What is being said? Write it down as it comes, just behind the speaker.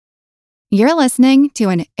You're listening to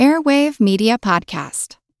an Airwave Media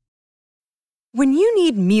Podcast. When you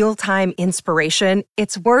need mealtime inspiration,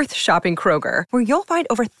 it's worth shopping Kroger, where you'll find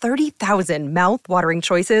over 30,000 mouth-watering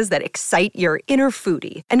choices that excite your inner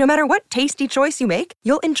foodie. And no matter what tasty choice you make,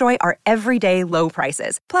 you'll enjoy our everyday low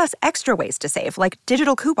prices, plus extra ways to save, like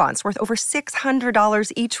digital coupons worth over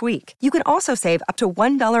 $600 each week. You can also save up to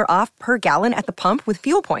 $1 off per gallon at the pump with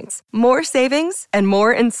fuel points. More savings and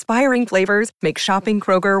more inspiring flavors make shopping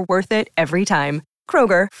Kroger worth it every time.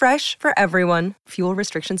 Kroger, fresh for everyone. Fuel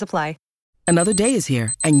restrictions apply. Another day is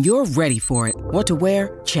here, and you're ready for it. What to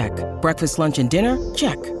wear? Check. Breakfast, lunch, and dinner?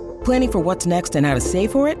 Check. Planning for what's next and how to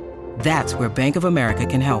save for it? That's where Bank of America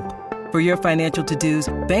can help. For your financial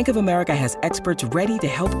to-dos, Bank of America has experts ready to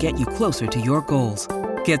help get you closer to your goals.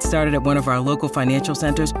 Get started at one of our local financial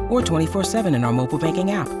centers or 24/7 in our mobile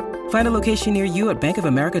banking app. Find a location near you at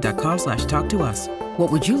bankofamerica.com/talktous.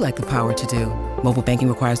 What would you like the power to do? Mobile banking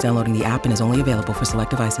requires downloading the app and is only available for select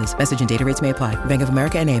devices. Message and data rates may apply. Bank of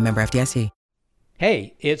America N.A., member FDIC.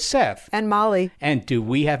 Hey, it's Seth. And Molly. And do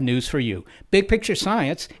we have news for you? Big Picture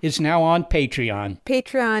Science is now on Patreon.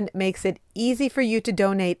 Patreon makes it easy for you to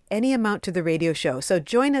donate any amount to the radio show. So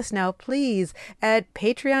join us now, please, at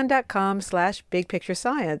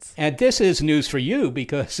patreon.com/bigpicturescience. And this is news for you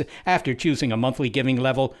because after choosing a monthly giving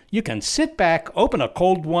level, you can sit back, open a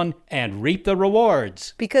cold one, and reap the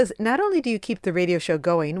rewards. Because not only do you keep the radio show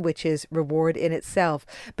going, which is reward in itself,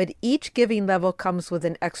 but each giving level comes with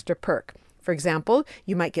an extra perk. For example,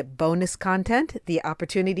 you might get bonus content, the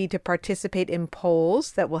opportunity to participate in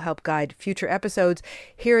polls that will help guide future episodes,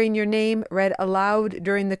 hearing your name read aloud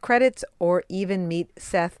during the credits, or even meet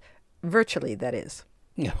Seth virtually, that is.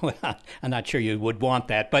 Well, I'm not sure you would want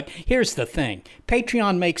that, but here's the thing.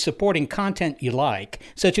 Patreon makes supporting content you like,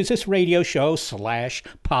 such as this radio show /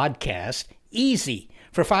 podcast, easy.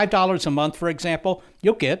 For $5 a month, for example,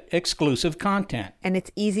 you'll get exclusive content. And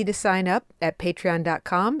it's easy to sign up at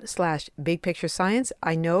patreon.com/bigpicturescience.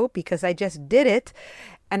 I know because I just did it.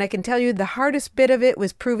 And I can tell you the hardest bit of it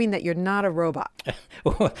was proving that you're not a robot.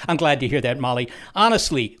 I'm glad to hear that, Molly.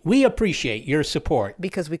 Honestly, we appreciate your support.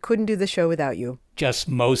 Because we couldn't do the show without you. Just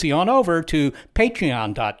mosey on over to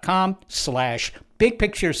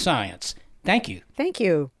patreon.com/bigpicturescience. Thank you. Thank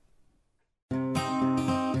you.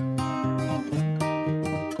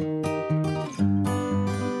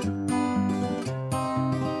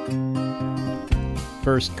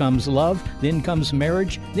 First comes love, then comes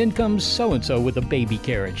marriage, then comes so-and-so with a baby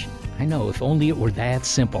carriage. I know, if only it were that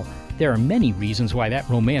simple. There are many reasons why that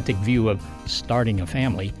romantic view of starting a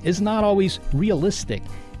family is not always realistic.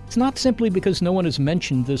 It's not simply because no one has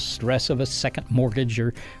mentioned the stress of a second mortgage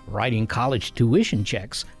or writing college tuition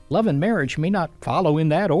checks. Love and marriage may not follow in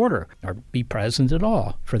that order or be present at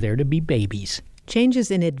all for there to be babies. Changes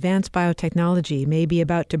in advanced biotechnology may be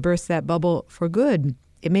about to burst that bubble for good.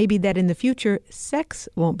 It may be that in the future, sex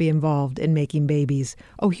won't be involved in making babies.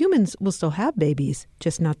 Oh, humans will still have babies,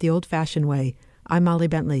 just not the old-fashioned way. I'm Molly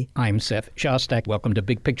Bentley. I'm Seth Shostak. Welcome to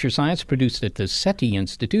Big Picture Science, produced at the SETI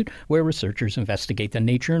Institute, where researchers investigate the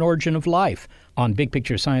nature and origin of life. On Big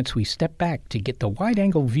Picture Science, we step back to get the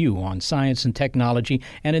wide-angle view on science and technology.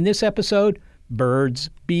 And in this episode,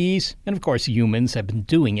 birds, bees, and of course humans have been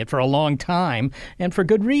doing it for a long time, and for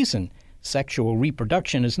good reason. Sexual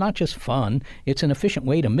reproduction is not just fun, it's an efficient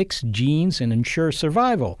way to mix genes and ensure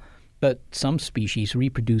survival. But some species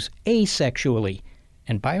reproduce asexually,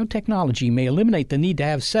 and biotechnology may eliminate the need to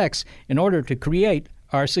have sex in order to create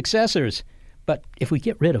our successors. But if we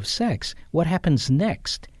get rid of sex, what happens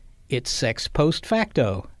next? It's sex post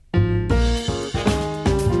facto.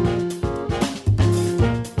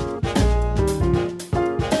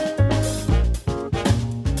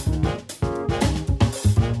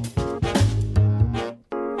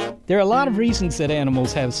 There are a lot of reasons that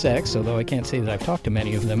animals have sex, although I can't say that I've talked to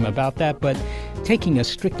many of them about that, but taking a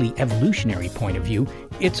strictly evolutionary point of view,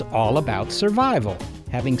 it's all about survival.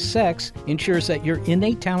 Having sex ensures that your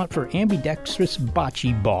innate talent for ambidextrous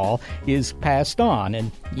bocce ball is passed on,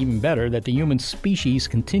 and even better, that the human species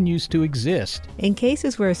continues to exist. In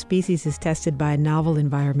cases where a species is tested by a novel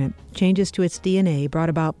environment, changes to its DNA brought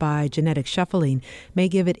about by genetic shuffling may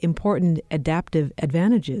give it important adaptive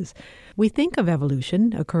advantages. We think of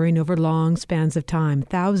evolution occurring over long spans of time,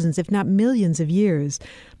 thousands if not millions of years,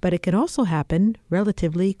 but it can also happen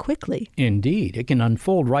relatively quickly. Indeed, it can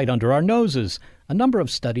unfold right under our noses. A number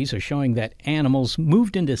of studies are showing that animals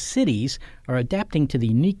moved into cities are adapting to the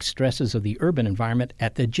unique stresses of the urban environment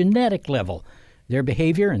at the genetic level. Their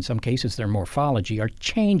behavior, in some cases their morphology, are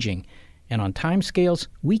changing, and on timescales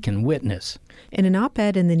we can witness. In an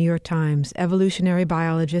op-ed in the New York Times, evolutionary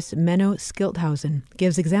biologist Menno Schilthausen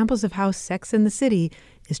gives examples of how sex in the city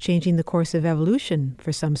is changing the course of evolution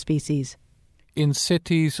for some species. In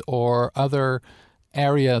cities or other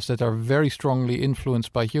areas that are very strongly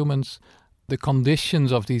influenced by humans, the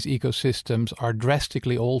conditions of these ecosystems are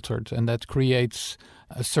drastically altered, and that creates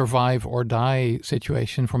a survive or die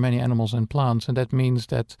situation for many animals and plants. And that means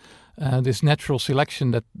that this natural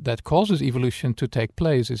selection that causes evolution to take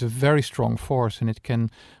place is a very strong force, and it can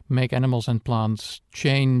make animals and plants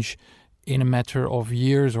change in a matter of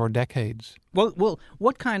years or decades. Well,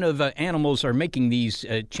 what kind of animals are making these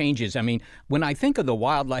changes? I mean, when I think of the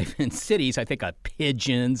wildlife in cities, I think of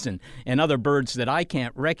pigeons and other birds that I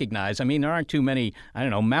can't recognize. I mean, there aren't too many,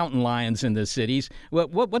 mountain lions in the cities.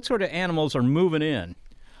 What sort of animals are moving in?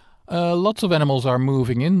 Lots of animals are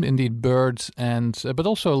moving in, indeed birds, but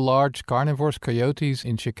also large carnivores. Coyotes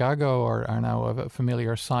in Chicago are now a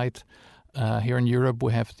familiar sight. Here in Europe,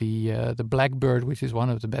 we have the blackbird, which is one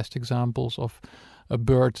of the best examples of a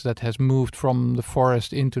bird that has moved from the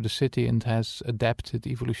forest into the city and has adapted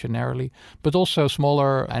evolutionarily, but also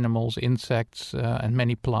smaller animals, insects, and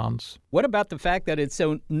many plants. What about the fact that it's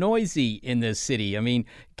so noisy in this city? I mean,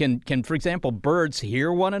 can for example, birds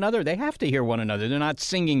hear one another? They have to hear one another. They're not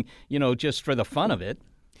singing, just for the fun of it.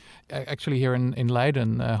 Actually, here in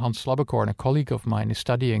Leiden, Hans Slabbekorn, a colleague of mine, is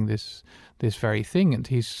studying this very thing, and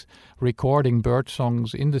he's recording bird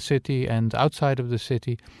songs in the city and outside of the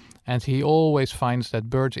city. And he always finds that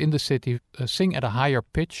birds in the city sing at a higher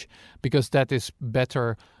pitch because that is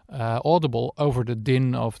better audible over the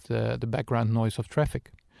din of the background noise of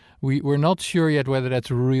traffic. We're not sure yet whether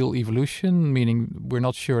that's real evolution, meaning we're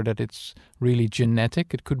not sure that it's really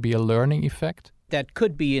genetic. It could be a learning effect. That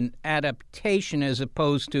could be an adaptation as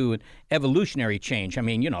opposed to an evolutionary change. I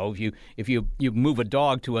mean, if you move a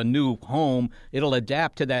dog to a new home, it'll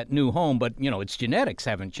adapt to that new home, but, its genetics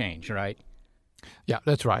haven't changed, right? Yeah,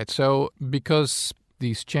 that's right. So because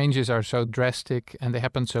these changes are so drastic and they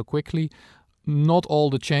happen so quickly, not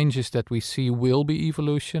all the changes that we see will be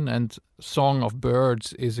evolution, and Song of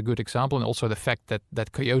Birds is a good example, and also the fact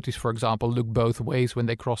that coyotes, for example, look both ways when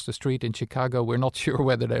they cross the street in Chicago. We're not sure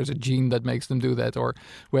whether there's a gene that makes them do that or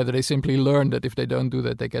whether they simply learn that if they don't do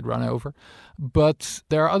that, they get run over. But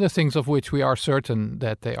there are other things of which we are certain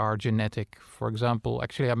that they are genetic. For example,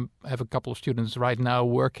 actually, I have a couple of students right now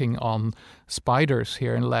working on spiders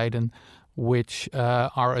here in Leiden, which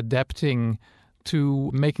are adapting to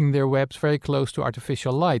making their webs very close to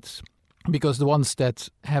artificial lights, because the ones that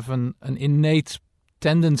have an innate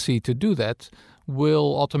tendency to do that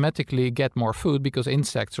will automatically get more food, because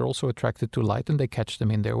insects are also attracted to light and they catch them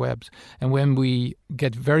in their webs. And when we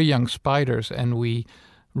get very young spiders and we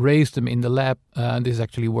raise them in the lab, this is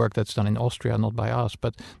actually work that's done in Austria, not by us,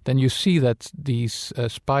 but then you see that these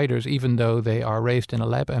spiders, even though they are raised in a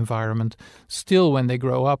lab environment, still when they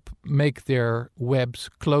grow up make their webs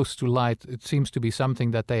close to light. It seems to be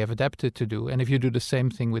something that they have adapted to do. And if you do the same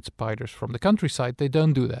thing with spiders from the countryside, they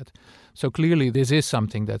don't do that. So clearly this is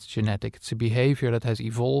something that's genetic. It's a behavior that has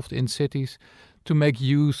evolved in cities to make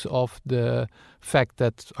use of the fact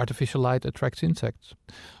that artificial light attracts insects.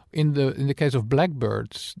 In the case of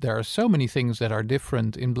blackbirds, there are so many things that are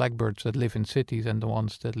different in blackbirds that live in cities and the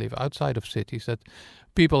ones that live outside of cities that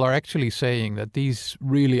people are actually saying that these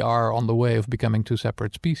really are on the way of becoming two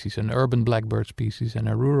separate species, an urban blackbird species and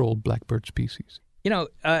a rural blackbird species.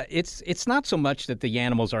 It's not so much that the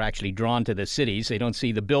animals are actually drawn to the cities. They don't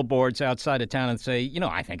see the billboards outside of town and say,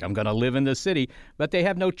 I think I'm going to live in the city, but they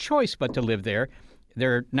have no choice but to live there.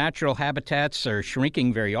 Their natural habitats are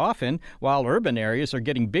shrinking very often, while urban areas are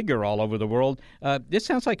getting bigger all over the world. This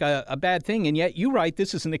sounds like a bad thing, and yet you write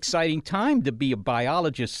this is an exciting time to be a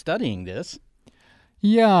biologist studying this.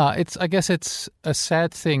 Yeah, I guess it's a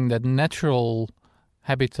sad thing that natural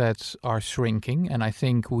habitats are shrinking, and I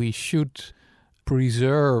think we should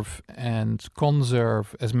preserve and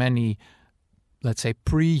conserve as many, let's say,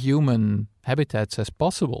 pre-human habitats as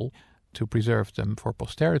possible to preserve them for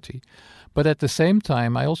posterity. But at the same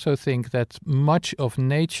time, I also think that much of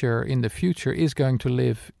nature in the future is going to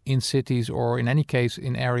live in cities, or in any case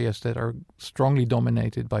in areas that are strongly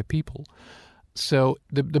dominated by people. So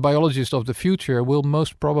the biologist of the future will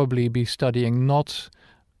most probably be studying not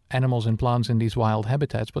animals and plants in these wild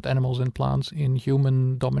habitats, but animals and plants in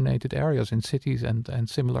human-dominated areas, in cities and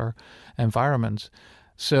similar environments.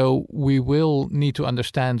 So we will need to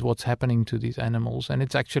understand what's happening to these animals. And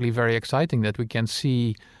it's actually very exciting that we can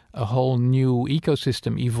see a whole new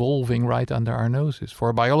ecosystem evolving right under our noses. For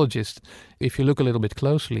a biologist, if you look a little bit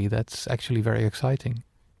closely, that's actually very exciting.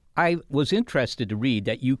 I was interested to read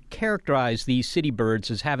that you characterize these city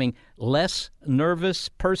birds as having less nervous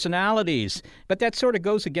personalities. But that sort of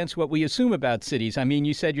goes against what we assume about cities. I mean,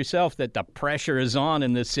 you said yourself that the pressure is on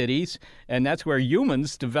in the cities, and that's where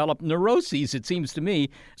humans develop neuroses, it seems to me.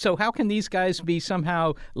 So how can these guys be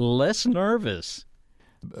somehow less nervous?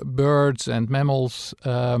 Birds and mammals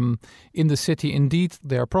in the city, indeed,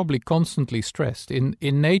 they are probably constantly stressed. In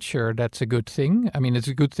nature, that's a good thing. I mean, it's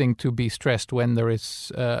a good thing to be stressed when there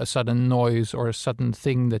is a sudden noise or a sudden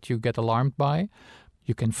thing that you get alarmed by.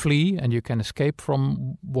 You can flee and you can escape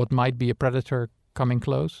from what might be a predator coming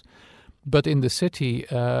close. But in the city,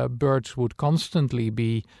 birds would constantly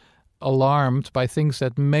be alarmed by things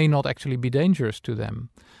that may not actually be dangerous to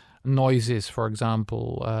them. Noises, for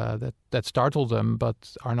example, that startle them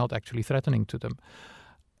but are not actually threatening to them.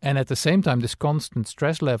 And at the same time, this constant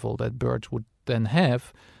stress level that birds would then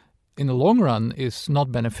have, in the long run, is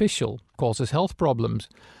not beneficial, causes health problems.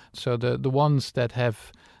 So the ones that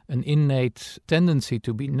have an innate tendency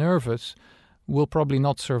to be nervous will probably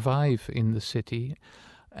not survive in the city.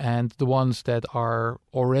 And the ones that are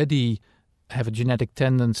already have a genetic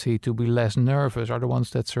tendency to be less nervous are the ones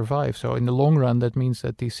that survive. So in the long run, that means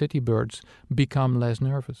that these city birds become less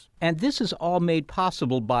nervous. And this is all made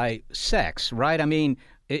possible by sex, right? I mean,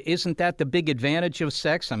 isn't that the big advantage of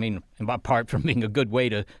sex? I mean, apart from being a good way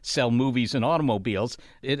to sell movies and automobiles,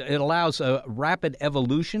 it allows a rapid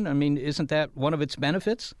evolution. I mean, isn't that one of its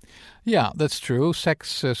benefits? Yeah, that's true. Sex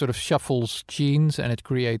sort of shuffles genes and it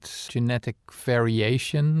creates genetic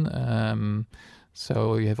variation.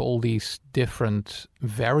 So you have all these different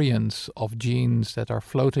variants of genes that are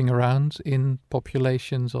floating around in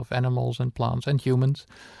populations of animals and plants and humans.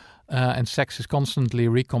 And sex is constantly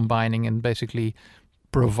recombining and basically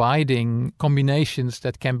providing combinations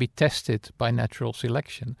that can be tested by natural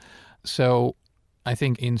selection. So I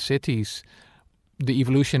think in cities, the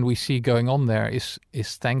evolution we see going on there is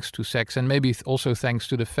thanks to sex, and maybe also thanks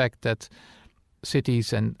to the fact that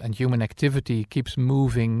cities and human activity keeps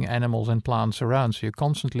moving animals and plants around. So you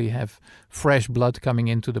constantly have fresh blood coming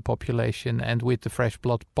into the population, and with the fresh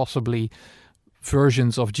blood, possibly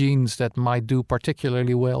versions of genes that might do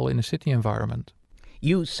particularly well in a city environment.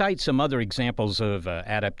 You cite some other examples of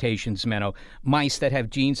adaptations, Menno. Mice that have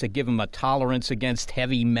genes that give them a tolerance against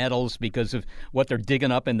heavy metals because of what they're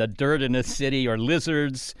digging up in the dirt in a city, or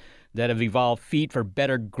lizards that have evolved feet for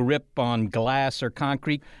better grip on glass or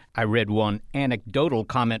concrete. I read one anecdotal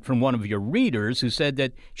comment from one of your readers who said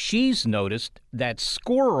that she's noticed that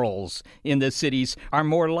squirrels in the cities are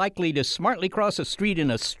more likely to smartly cross a street in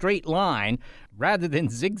a straight line rather than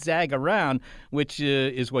zigzag around, which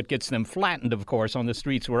is what gets them flattened, of course, on the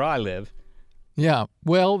streets where I live. Yeah,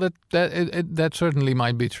 well, that certainly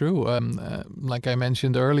might be true. Like I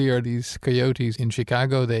mentioned earlier, these coyotes in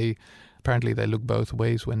Chicago, apparently they look both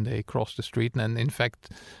ways when they cross the street. And in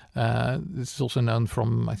fact, this is also known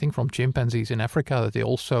from chimpanzees in Africa, that they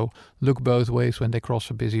also look both ways when they cross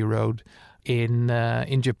a busy road.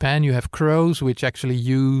 In Japan, you have crows which actually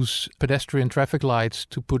use pedestrian traffic lights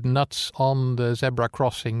to put nuts on the zebra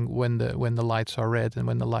crossing when the lights are red, and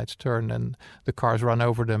when the lights turn and the cars run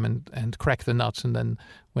over them and crack the nuts, and then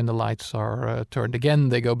when the lights are turned again,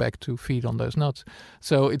 they go back to feed on those nuts.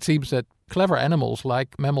 So it seems that clever animals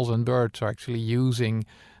like mammals and birds are actually using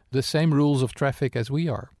the same rules of traffic as we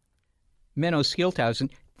are. Menno Schildhausen,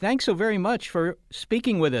 thanks so very much for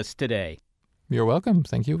speaking with us today. You're welcome.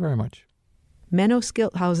 Thank you very much. Menno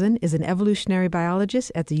Schildhausen is an evolutionary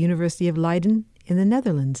biologist at the University of Leiden in the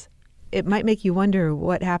Netherlands. It might make you wonder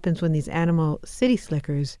what happens when these animal city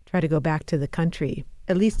slickers try to go back to the country.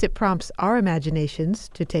 At least it prompts our imaginations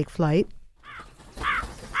to take flight.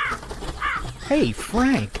 Hey,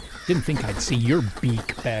 Frank. Didn't think I'd see your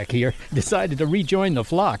beak back here. Decided to rejoin the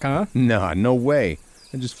flock, huh? Nah, no way.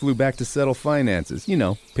 I just flew back to settle finances. You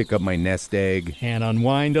know, pick up my nest egg. And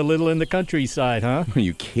unwind a little in the countryside, huh? Are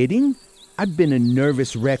you kidding? I've been a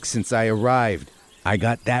nervous wreck since I arrived. I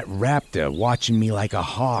got that raptor watching me like a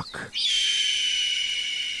hawk.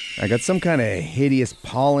 I got some kind of hideous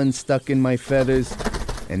pollen stuck in my feathers,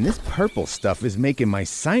 and this purple stuff is making my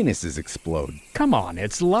sinuses explode. Come on,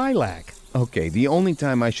 it's lilac. Okay, the only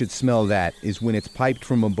time I should smell that is when it's piped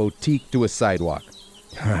from a boutique to a sidewalk.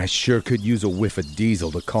 I sure could use a whiff of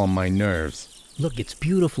diesel to calm my nerves. Look, it's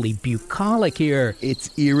beautifully bucolic here.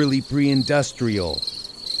 It's eerily pre-industrial.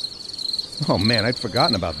 Oh man, I'd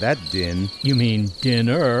forgotten about that din. You mean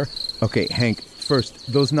dinner? Okay, Hank,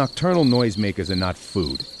 first, those nocturnal noisemakers are not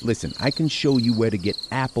food. Listen, I can show you where to get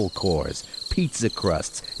apple cores, pizza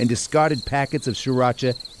crusts, and discarded packets of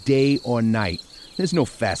sriracha day or night. There's no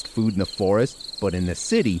fast food in the forest, but in the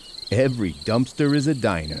city, Every dumpster is a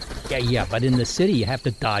diner. Yeah, but in the city you have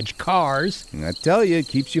to dodge cars. I tell you, it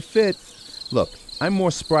keeps you fit. Look, I'm more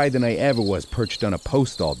spry than I ever was perched on a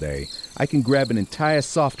post all day. I can grab an entire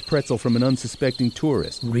soft pretzel from an unsuspecting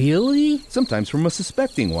tourist. Really? Sometimes from a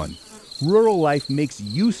suspecting one. Rural life makes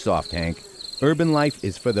you soft, Hank. Urban life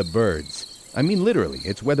is for the birds. I mean, literally,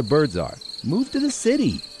 it's where the birds are. Move to the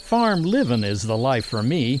city. Farm living is the life for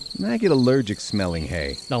me. I get allergic smelling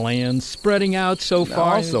hay. The land's spreading out so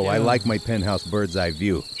far. Also, I like my penthouse bird's eye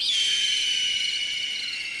view.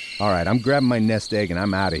 All right, I'm grabbing my nest egg and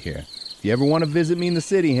I'm out of here. If you ever want to visit me in the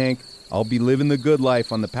city, Hank, I'll be living the good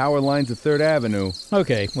life on the power lines of 3rd Avenue.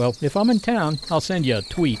 Okay, well, if I'm in town, I'll send you a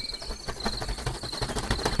tweet.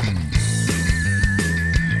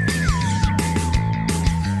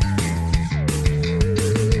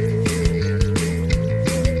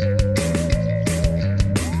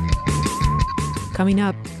 Coming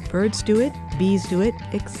up, birds do it, bees do it,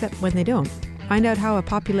 except when they don't. Find out how a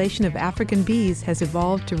population of African bees has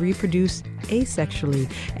evolved to reproduce asexually,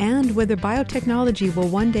 and whether biotechnology will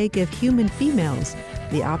one day give human females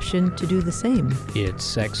the option to do the same. It's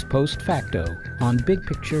Sex Post Facto on Big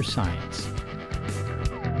Picture Science.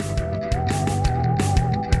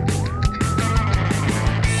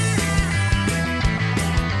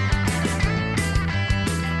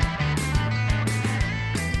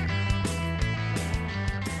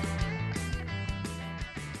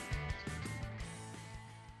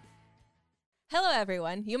 Hello,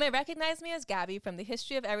 everyone. You may recognize me as Gabby from the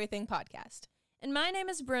History of Everything podcast. And my name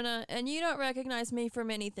is Brenna, and you don't recognize me from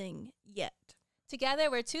anything yet. Together,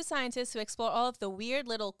 we're two scientists who explore all of the weird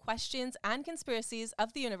little questions and conspiracies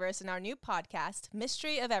of the universe in our new podcast,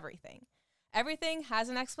 Mystery of Everything. Everything has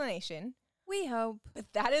an explanation. We hope.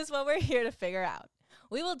 But that is what we're here to figure out.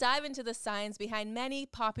 We will dive into the science behind many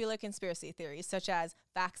popular conspiracy theories, such as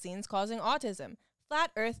vaccines causing autism,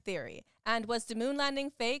 flat Earth theory, and was the moon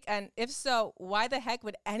landing fake? And if so, why the heck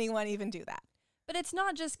would anyone even do that? But it's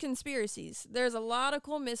not just conspiracies. There's a lot of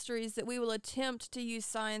cool mysteries that we will attempt to use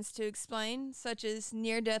science to explain, such as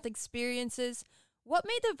near-death experiences, what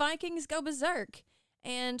made the Vikings go berserk,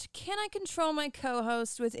 and can I control my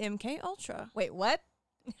co-host with MK Ultra? Wait, what?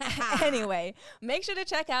 Anyway, make sure to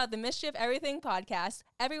check out the Mystery of Everything podcast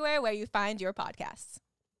everywhere where you find your podcasts.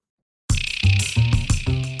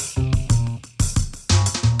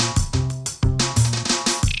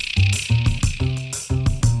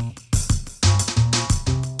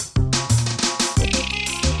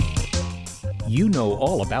 You know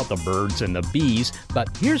all about the birds and the bees,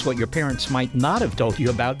 but here's what your parents might not have told you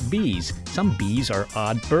about bees. Some bees are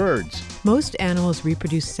odd birds. Most animals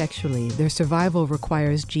reproduce sexually. Their survival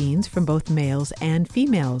requires genes from both males and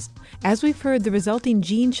females. As we've heard, the resulting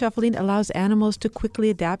gene shuffling allows animals to quickly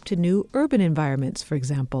adapt to new urban environments, for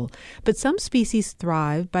example. But some species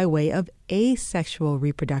thrive by way of asexual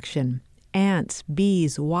reproduction. Ants,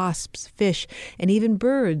 bees, wasps, fish, and even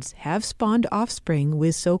birds have spawned offspring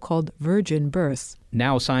with so-called virgin births.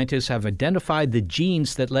 Now scientists have identified the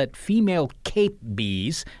genes that let female Cape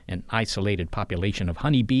bees, an isolated population of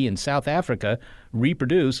honeybee in South Africa,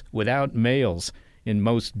 reproduce without males. In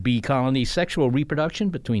most bee colonies, sexual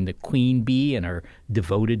reproduction between the queen bee and her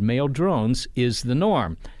devoted male drones is the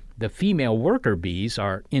norm. The female worker bees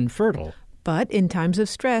are infertile. But in times of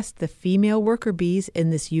stress, the female worker bees in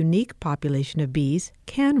this unique population of bees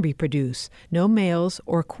can reproduce. No males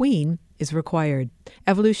or queen is required.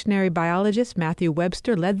 Evolutionary biologist Matthew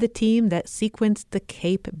Webster led the team that sequenced the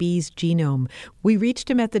Cape bee's genome. We reached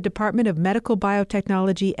him at the Department of Medical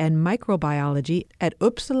Biotechnology and Microbiology at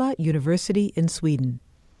Uppsala University in Sweden.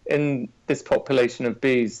 In this population of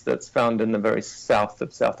bees that's found in the very south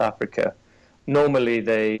of South Africa, normally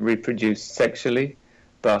they reproduce sexually.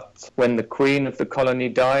 But when the queen of the colony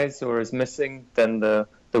dies or is missing, then the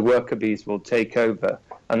worker bees will take over.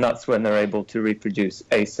 And that's when they're able to reproduce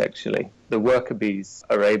asexually. The worker bees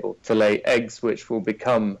are able to lay eggs which will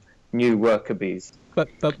become new worker bees.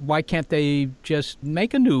 But why can't they just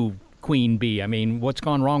make a new queen bee? I mean, what's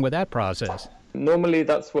gone wrong with that process? Normally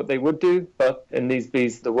that's what they would do, but in these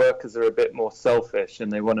bees the workers are a bit more selfish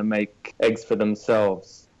and they want to make eggs for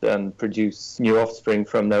themselves and produce new offspring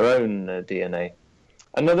from their own DNA.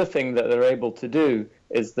 Another thing that they're able to do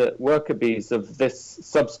is that worker bees of this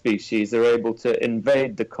subspecies are able to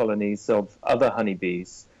invade the colonies of other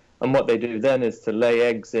honeybees. And what they do then is to lay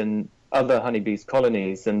eggs in other honeybees'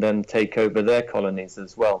 colonies and then take over their colonies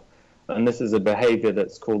as well. And this is a behavior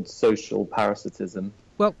that's called social parasitism.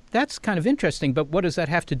 Well, that's kind of interesting, but what does that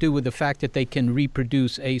have to do with the fact that they can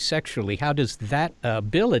reproduce asexually? How does that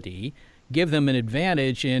ability give them an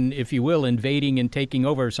advantage in, if you will, invading and taking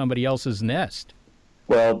over somebody else's nest?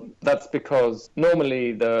 Well, that's because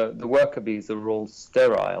normally the worker bees are all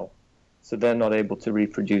sterile, so they're not able to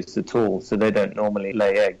reproduce at all, so they don't normally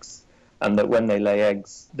lay eggs. And that when they lay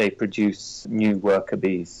eggs, they produce new worker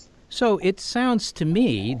bees. So it sounds to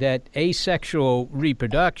me that asexual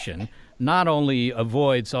reproduction not only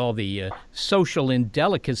avoids all the social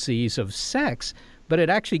indelicacies of sex, but it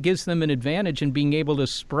actually gives them an advantage in being able to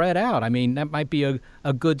spread out. I mean, that might be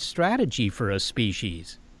a good strategy for a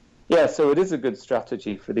species. Yeah, so it is a good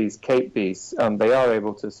strategy for these cape bees. They are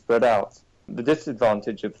able to spread out. The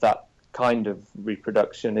disadvantage of that kind of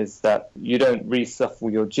reproduction is that you don't reshuffle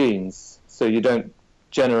your genes, so you don't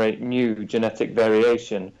generate new genetic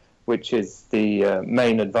variation, which is the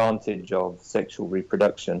main advantage of sexual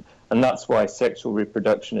reproduction. And that's why sexual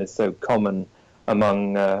reproduction is so common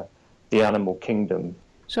among the animal kingdom.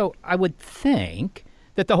 So I would think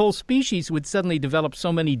that the whole species would suddenly develop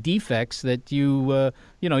so many defects that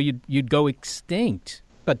you'd go extinct.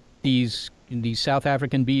 But these South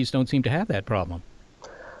African bees don't seem to have that problem.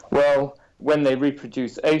 Well, when they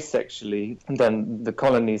reproduce asexually, then the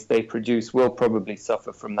colonies they produce will probably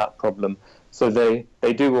suffer from that problem. So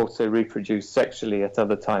they do also reproduce sexually at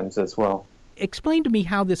other times as well. Explain to me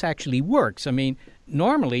how this actually works. I mean,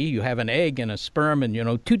 normally you have an egg and a sperm and,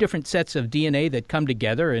 two different sets of DNA that come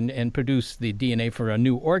together and produce the DNA for a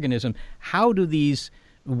new organism. How do these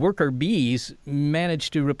worker bees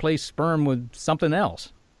manage to replace sperm with something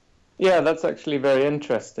else? Yeah, that's actually very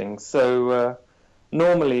interesting. So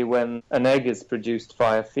normally when an egg is produced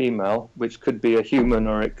by a female, which could be a human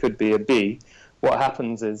or it could be a bee, what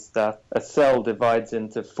happens is that a cell divides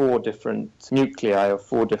into 4 different nuclei or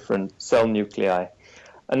 4 different cell nuclei,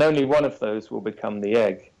 and only one of those will become the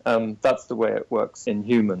egg. That's the way it works in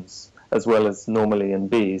humans, as well as normally in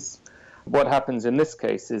bees. What happens in this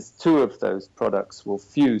case is 2 of those products will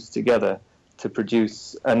fuse together to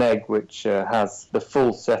produce an egg which has the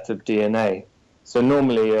full set of DNA. So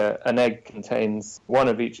normally an egg contains 1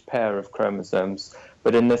 of each pair of chromosomes,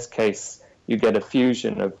 but in this case you get a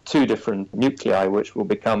fusion of 2 different nuclei which will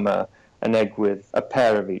become an egg with a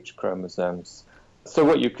pair of each chromosomes. So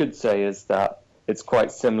what you could say is that it's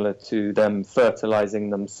quite similar to them fertilizing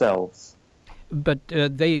themselves. But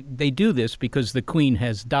they do this because the queen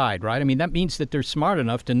has died, right? I mean, that means that they're smart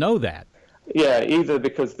enough to know that. Yeah, either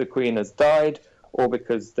because the queen has died or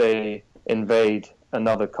because they invade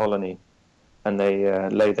another colony and they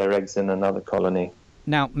lay their eggs in another colony.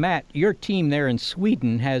 Now, Matt, your team there in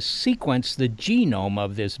Sweden has sequenced the genome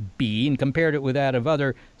of this bee and compared it with that of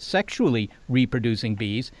other sexually reproducing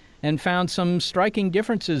bees and found some striking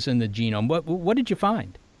differences in the genome. What did you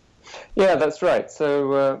find? Yeah, that's right.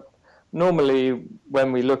 So normally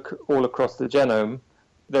when we look all across the genome,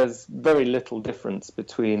 there's very little difference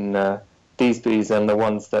between these bees and the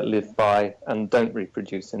ones that live by and don't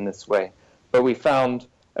reproduce in this way. But we found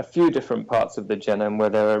a few different parts of the genome where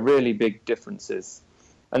there are really big differences.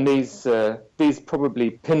 And these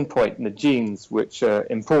probably pinpoint the genes which are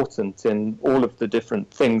important in all of the different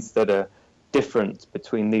things that are different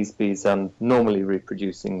between these bees and normally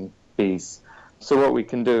reproducing bees. So what we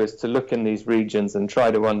can do is to look in these regions and try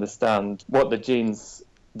to understand what the genes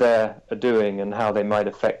there are doing and how they might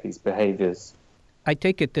affect these behaviors. I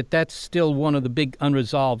take it that that's still one of the big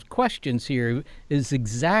unresolved questions here, is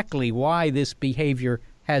exactly why this behavior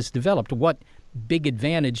has developed. What big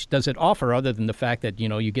advantage does it offer other than the fact that,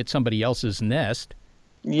 you get somebody else's nest?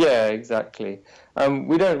 Yeah, exactly.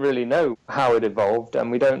 We don't really know how it evolved,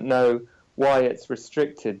 and we don't know why it's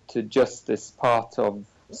restricted to just this part of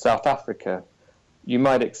South Africa. You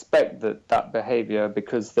might expect that behavior,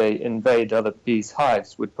 because they invade other bees'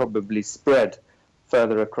 hives, would probably spread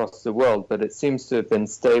further across the world, but it seems to have been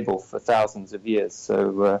stable for thousands of years,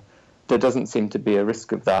 so there doesn't seem to be a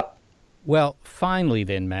risk of that. Well, finally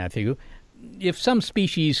then, Matthew, if some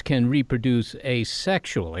species can reproduce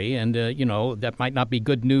asexually, and, that might not be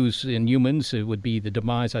good news in humans, it would be the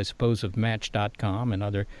demise, I suppose, of Match.com and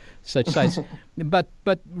other such sites. But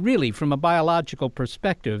really, from a biological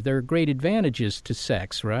perspective, there are great advantages to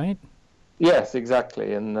sex, right? Yes,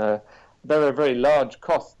 exactly. And there are very large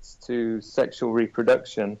costs to sexual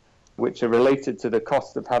reproduction, which are related to the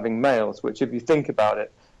cost of having males, which, if you think about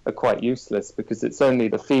it, are quite useless because it's only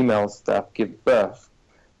the females that give birth.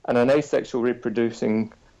 And an asexual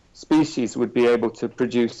reproducing species would be able to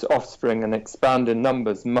produce offspring and expand in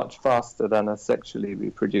numbers much faster than a sexually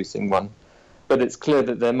reproducing one. But it's clear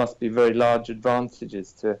that there must be very large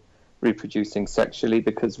advantages to reproducing sexually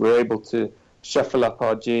because we're able to shuffle up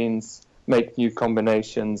our genes, make new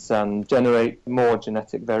combinations, and generate more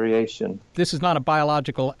genetic variation. This is not a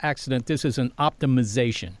biological accident. This is an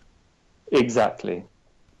optimization. Exactly.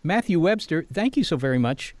 Matthew Webster, thank you so very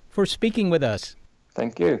much for speaking with us.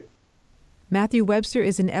 Thank you. Matthew Webster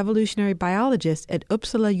is an evolutionary biologist at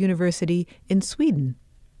Uppsala University in Sweden.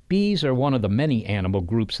 Bees are one of the many animal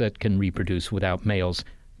groups that can reproduce without males.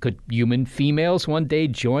 Could human females one day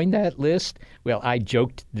join that list? Well, I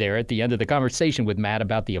joked there at the end of the conversation with Matt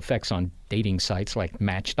about the effects on dating sites like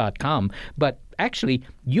Match.com, but actually,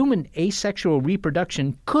 human asexual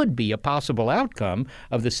reproduction could be a possible outcome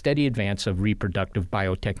of the steady advance of reproductive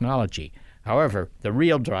biotechnology. However, the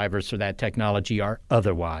real drivers for that technology are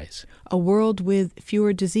otherwise. A world with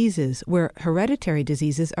fewer diseases, where hereditary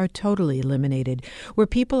diseases are totally eliminated, where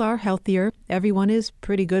people are healthier, everyone is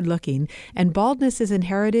pretty good looking, and baldness is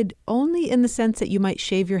inherited only in the sense that you might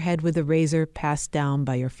shave your head with a razor passed down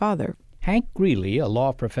by your father. Hank Greeley, a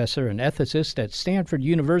law professor and ethicist at Stanford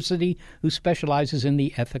University who specializes in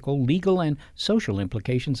the ethical, legal, and social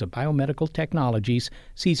implications of biomedical technologies,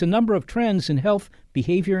 sees a number of trends in health,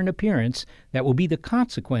 behavior, and appearance that will be the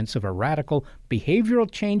consequence of a radical behavioral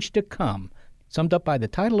change to come, summed up by the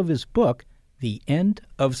title of his book, The End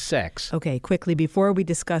of Sex. Okay, quickly, before we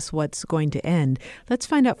discuss what's going to end, let's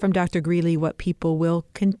find out from Dr. Greeley what people will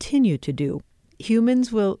continue to do.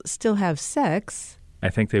 Humans will still have sex. I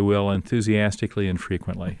think they will enthusiastically and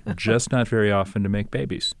frequently, just not very often to make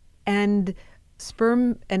babies. And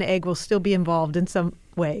sperm and egg will still be involved in some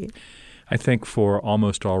way. I think for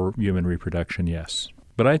almost all human reproduction, yes.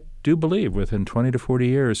 But I do believe within 20 to 40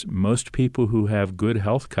 years, most people who have good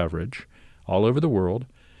health coverage all over the world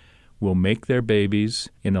will make their babies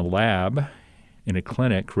in a lab, in a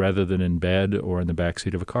clinic, rather than in bed or in the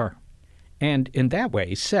backseat of a car. And in that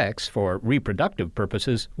way, sex, for reproductive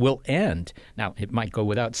purposes, will end. Now, it might go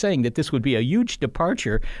without saying that this would be a huge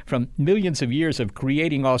departure from millions of years of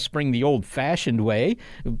creating offspring the old-fashioned way,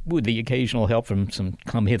 with the occasional help from some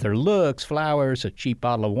come-hither looks, flowers, a cheap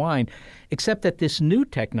bottle of wine, except that this new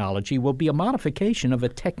technology will be a modification of a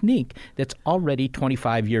technique that's already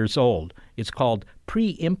 25 years old. It's called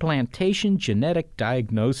pre-implantation genetic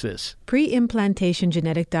diagnosis. Pre-implantation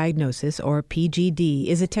genetic diagnosis, or PGD,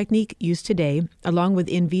 is a technique used today along with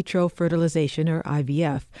in vitro fertilization, or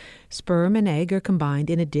IVF. Sperm and egg are combined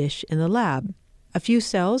in a dish in the lab. A few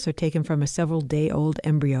cells are taken from a several-day-old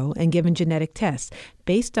embryo and given genetic tests.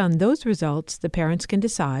 Based on those results, the parents can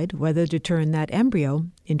decide whether to turn that embryo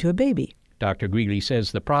into a baby. Dr. Greeley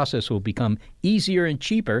says the process will become easier and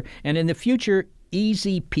cheaper, and in the future,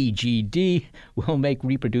 easy PGD will make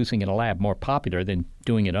reproducing in a lab more popular than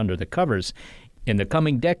doing it under the covers. In the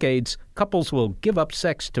coming decades, couples will give up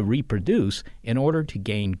sex to reproduce in order to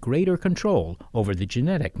gain greater control over the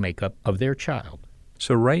genetic makeup of their child.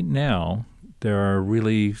 So right now, there are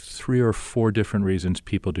really 3 or 4 different reasons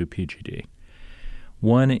people do PGD.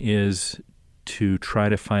 One is to try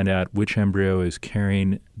to find out which embryo is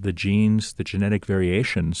carrying the genes, the genetic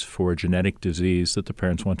variations for a genetic disease that the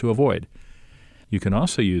parents want to avoid. You can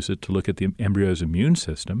also use it to look at the embryo's immune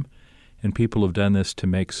system, and people have done this to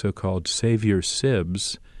make so-called savior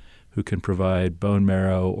sibs who can provide bone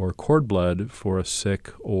marrow or cord blood for a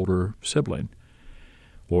sick, older sibling.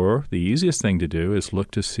 Or the easiest thing to do is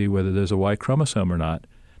look to see whether there's a Y chromosome or not,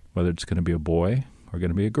 whether it's going to be a boy or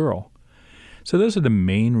going to be a girl. So those are the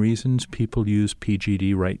main reasons people use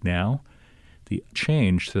PGD right now. The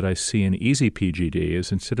change that I see in easy PGD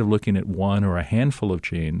is instead of looking at one or a handful of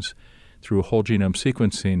genes, through whole genome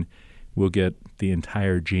sequencing, we'll get the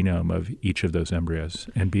entire genome of each of those embryos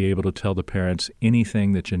and be able to tell the parents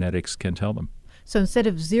anything that genetics can tell them. So instead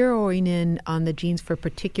of zeroing in on the genes for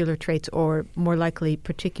particular traits or more likely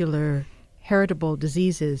particular heritable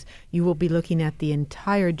diseases, you will be looking at the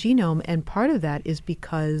entire genome, and part of that is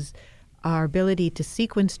because our ability to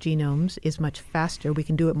sequence genomes is much faster. We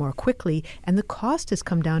can do it more quickly, and the cost has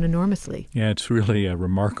come down enormously. Yeah, it's really a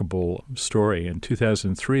remarkable story. In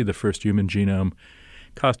 2003, the first human genome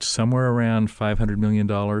cost somewhere around $500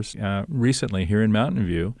 million. Recently, here in Mountain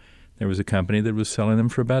View, there was a company that was selling them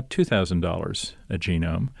for about $2,000 a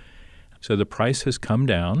genome. So the price has come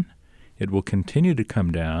down. It will continue to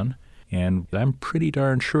come down, and I'm pretty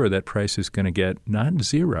darn sure that price is going to get not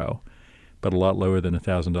zero, but a lot lower than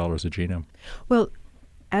 $1,000 a genome. Well,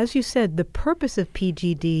 as you said, the purpose of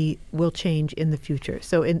PGD will change in the future.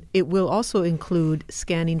 So it will also include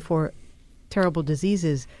scanning for terrible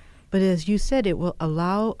diseases. But as you said, it will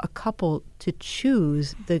allow a couple to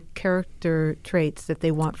choose the character traits that they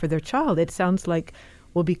want for their child. It sounds like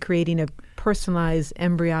we'll be creating a personalized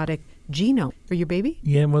embryonic genome for your baby?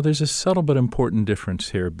 Yeah, well, there's a subtle but important difference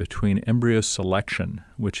here between embryo selection,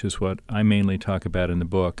 which is what I mainly talk about in the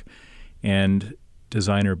book, and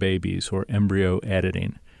designer babies or embryo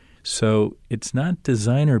editing. So it's not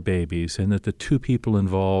designer babies in that the two people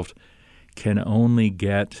involved can only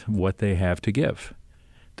get what they have to give.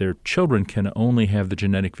 their children can only have the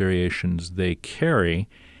genetic variations they carry.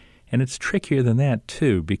 And it's trickier than that,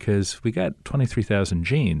 too, because we got 23,000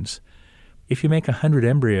 genes. If you make 100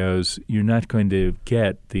 embryos, you're not going to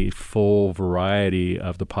get the full variety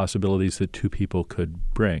of the possibilities that two people could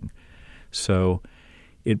bring. So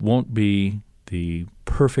it won't be the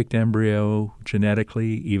perfect embryo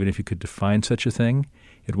genetically, even if you could define such a thing.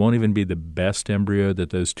 It won't even be the best embryo that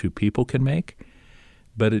those two people can make,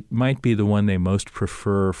 but it might be the one they most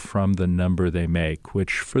prefer from the number they make,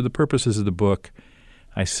 which for the purposes of the book,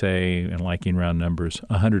 I say, in liking round numbers,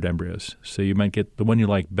 100 embryos. So you might get the one you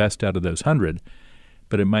like best out of those 100,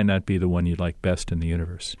 but it might not be the one you'd like best in the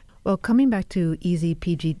universe. Well, coming back to easy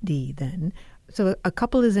PGD then, so a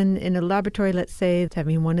couple is in a laboratory, let's say,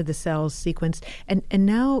 having one of the cells sequenced. And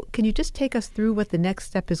now, can you just take us through what the next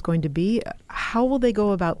step is going to be? How will they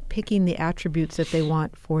go about picking the attributes that they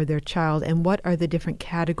want for their child, and what are the different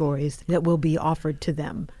categories that will be offered to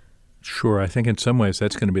them? Sure. I think in some ways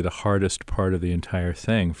that's going to be the hardest part of the entire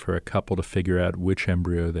thing for a couple to figure out which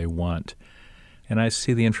embryo they want. And I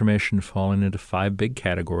see the information falling into 5 big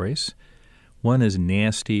categories. One is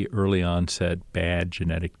nasty, early onset, bad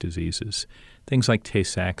genetic diseases, things like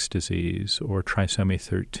Tay-Sachs disease or trisomy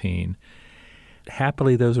 13.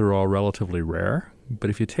 Happily, those are all relatively rare, but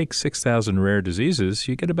if you take 6,000 rare diseases,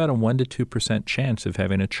 you get about a 1% to 2% chance of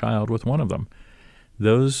having a child with one of them.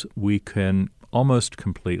 Those we can almost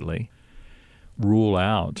completely rule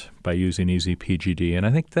out by using easy PGD, and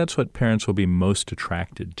I think that's what parents will be most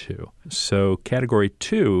attracted to. So category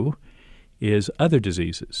 2 is other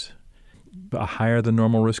diseases, a higher than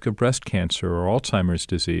normal risk of breast cancer or Alzheimer's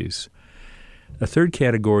disease. A third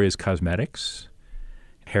category is cosmetics,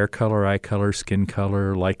 hair color, eye color, skin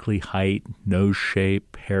color, likely height, nose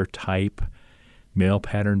shape, hair type, male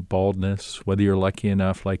pattern baldness, whether you're lucky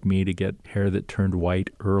enough like me to get hair that turned white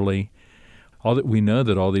early. We know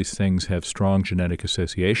that all these things have strong genetic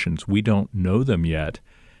associations. We don't know them yet,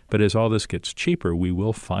 but as all this gets cheaper, we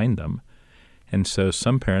will find them. And so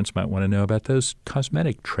some parents might want to know about those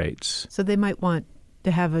cosmetic traits. So they might want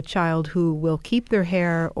to have a child who will keep their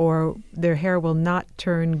hair, or their hair will not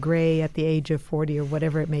turn gray at the age of 40 or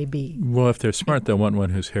whatever it may be. Well, if they're smart, they'll want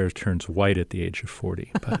one whose hair turns white at the age of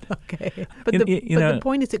 40. But, okay. But the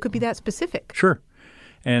point is it could be that specific. Sure.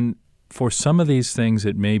 And for some of these things,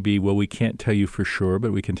 it may be, well, we can't tell you for sure,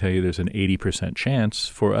 but we can tell you there's an 80% chance.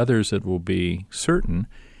 For others, it will be certain.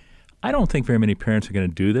 I don't think very many parents are going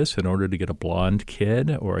to do this in order to get a blonde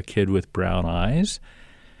kid or a kid with brown eyes.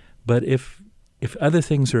 But if other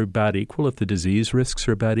things are about equal, if the disease risks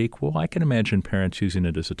are about equal, I can imagine parents using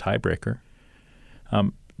it as a tiebreaker.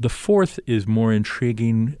 The fourth is more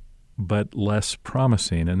intriguing but less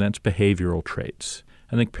promising, and that's behavioral traits.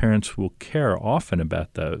 I think parents will care often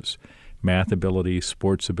about those. Math ability,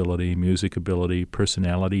 sports ability, music ability,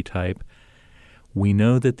 personality type. We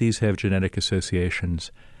know that these have genetic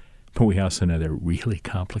associations, but we also know they're really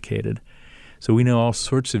complicated. So we know all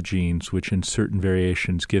sorts of genes which in certain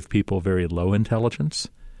variations give people very low intelligence.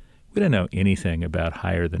 We don't know anything about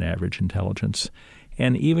higher than average intelligence.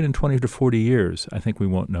 And even in 20 to 40 years, I think we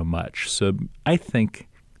won't know much. So I think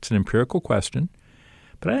it's an empirical question,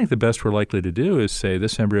 but I think the best we're likely to do is say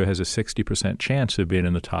this embryo has a 60% chance of being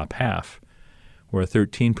in the top half, or a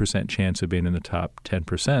 13% chance of being in the top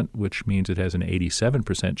 10%, which means it has an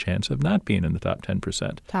 87% chance of not being in the top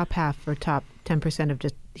 10%. Top half or top 10% of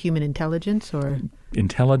just human intelligence, or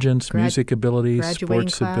intelligence, music ability,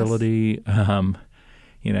 sports class ability.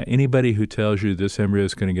 Anybody who tells you this embryo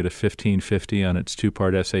is going to get a 1550 on its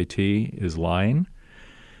 2-part SAT is lying.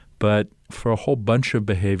 But for a whole bunch of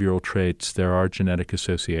behavioral traits, there are genetic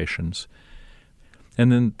associations.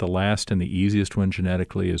 And then the last and the easiest one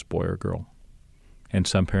genetically is boy or girl. And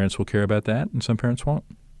some parents will care about that, and some parents won't.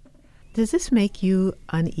 Does this make you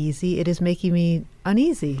uneasy? It is making me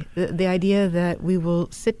uneasy. The idea that we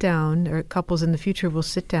will sit down, or couples in the future will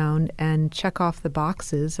sit down and check off the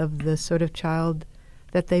boxes of the sort of child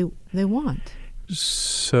that they want.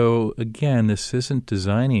 So, again, this isn't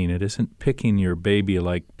designing. It isn't picking your baby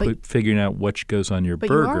like figuring out what goes on your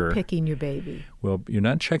burger. But you are picking your baby. Well, you're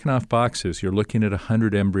not checking off boxes. You're looking at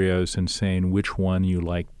 100 embryos and saying which one you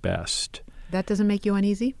like best. That doesn't make you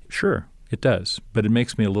uneasy? Sure, it does. But it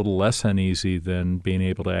makes me a little less uneasy than being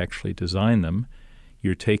able to actually design them.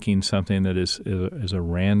 You're taking something that is a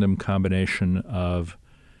random combination of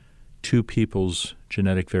two people's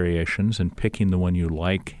genetic variations and picking the one you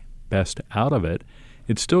like best out of it.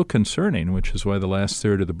 It's still concerning, which is why the last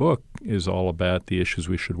third of the book is all about the issues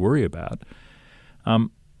we should worry about.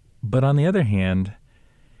 But on the other hand,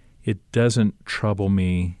 it doesn't trouble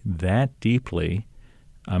me that deeply.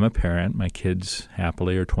 I'm a parent. My kids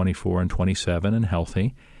happily are 24 and 27 and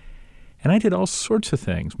healthy. And I did all sorts of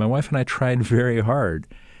things. My wife and I tried very hard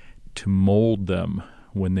to mold them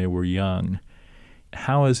when they were young.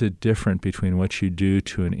 How is it different between what you do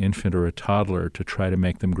to an infant or a toddler to try to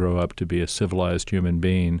make them grow up to be a civilized human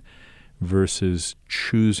being versus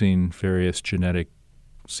choosing various genetic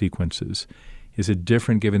sequences? Is it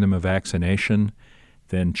different giving them a vaccination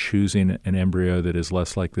than choosing an embryo that is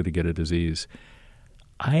less likely to get a disease?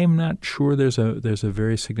 I am not sure there's a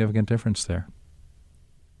very significant difference there.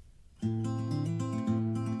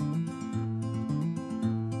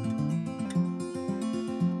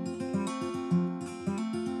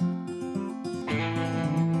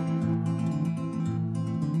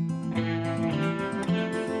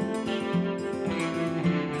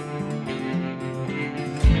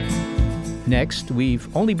 Next,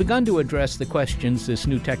 we've only begun to address the questions this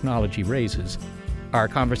new technology raises. Our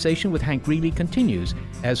conversation with Hank Greeley continues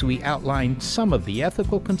as we outline some of the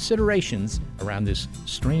ethical considerations around this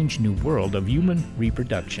strange new world of human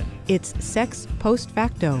reproduction. It's Sex Post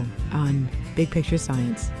Facto on Big Picture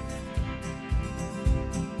Science.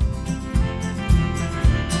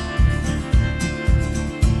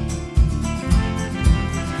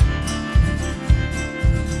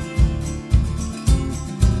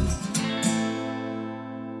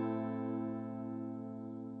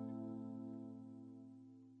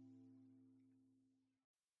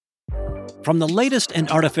 From the latest in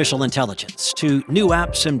artificial intelligence to new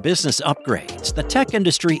apps and business upgrades, the tech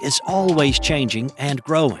industry is always changing and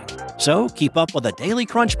growing. So keep up with the Daily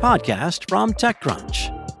Crunch podcast from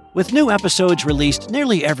TechCrunch. With new episodes released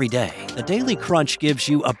nearly every day, the Daily Crunch gives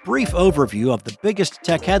you a brief overview of the biggest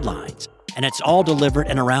tech headlines, and it's all delivered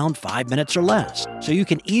in around 5 minutes or less, so you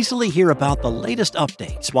can easily hear about the latest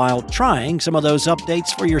updates while trying some of those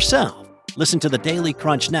updates for yourself. Listen to the Daily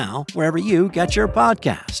Crunch now, wherever you get your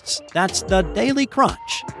podcasts. That's the Daily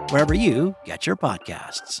Crunch, wherever you get your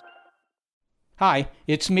podcasts. Hi,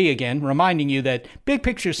 it's me again, reminding you that Big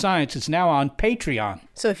Picture Science is now on Patreon.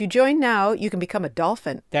 So if you join now, you can become a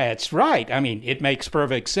dolphin. That's right. I mean, it makes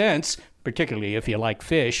perfect sense, particularly if you like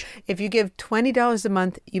fish. If you give $20 a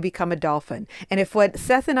month, you become a dolphin. And if what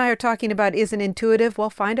Seth and I are talking about isn't intuitive, well,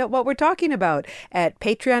 find out what we're talking about at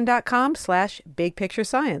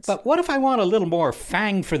patreon.com/bigpicturescience. But what if I want a little more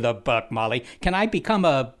fang for the buck, Molly? Can I become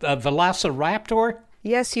a velociraptor?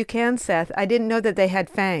 Yes, you can, Seth. I didn't know that they had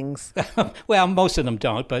fangs. Well, most of them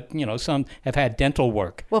don't, but, some have had dental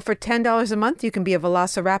work. Well, for $10 a month, you can be a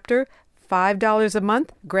velociraptor. $5 a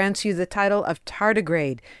month grants you the title of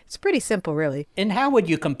tardigrade. It's pretty simple, really. And how would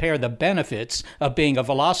you compare the benefits of being a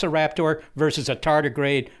velociraptor versus a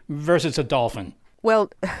tardigrade versus a dolphin? Well,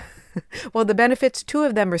 the benefits, 2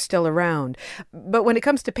 of them are still around. But when it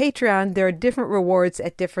comes to Patreon, there are different rewards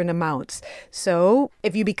at different amounts. So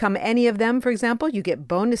if you become any of them, for example, you get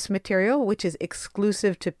bonus material, which is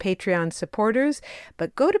exclusive to Patreon supporters.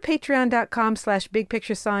 But go to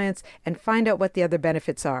patreon.com/bigpicturescience and find out what the other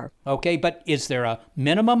benefits are. Okay, but is there a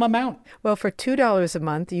minimum amount? Well, for $2 a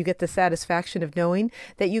month, you get the satisfaction of knowing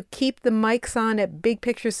that you keep the mics on at Big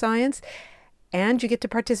Picture Science, and you get to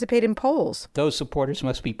participate in polls. Those supporters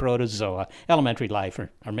must be protozoa, elementary life, or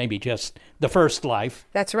maybe just the first life.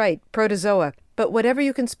 That's right, protozoa. But whatever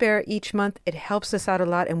you can spare each month, it helps us out a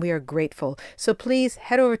lot, and we are grateful. So please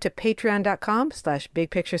head over to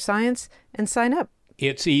patreon.com/bigpicturescience and sign up.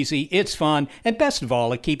 It's easy, it's fun, and best of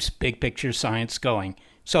all, it keeps Big Picture Science going.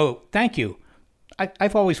 So thank you.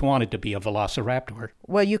 I've always wanted to be a velociraptor.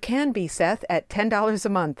 Well, you can be, Seth, at $10 a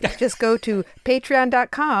month. Just go to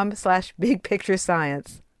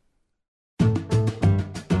patreon.com/bigpicturescience.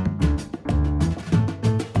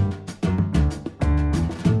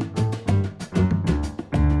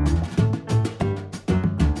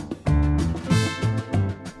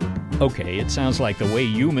 Okay, it sounds like the way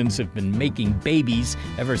humans have been making babies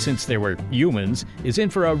ever since they were humans is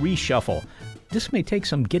in for a reshuffle. This may take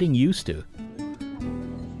some getting used to.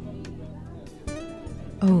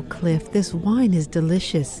 Oh, Cliff, this wine is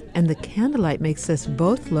delicious, and the candlelight makes us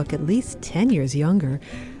both look at least 10 years younger.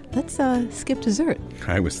 Let's skip dessert.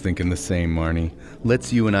 I was thinking the same, Marnie.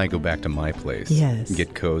 Let's you and I go back to my place. Yes.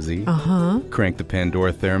 Get cozy. Uh-huh. Crank the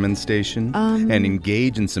Pandora Theremin station. And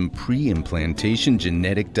engage in some pre-implantation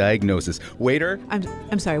genetic diagnosis. Waiter?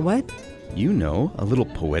 I'm sorry, what? You know, a little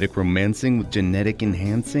poetic romancing with genetic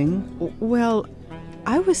enhancing. Well,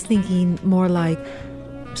 I was thinking more like...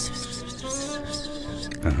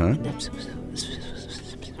 Uh-huh.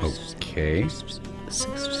 Okay.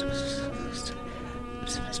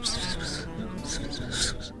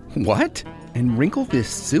 What? And wrinkle this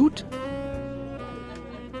suit?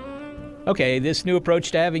 Okay, this new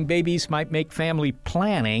approach to having babies might make family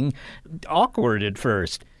planning awkward at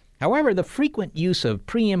first. However, the frequent use of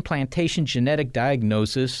pre-implantation genetic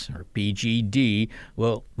diagnosis, or PGD,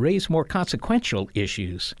 will raise more consequential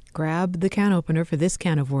issues. Grab the can opener for this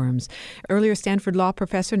can of worms. Earlier, Stanford law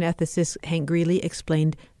professor and ethicist Hank Greeley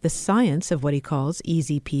explained the science of what he calls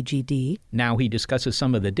easy PGD. Now he discusses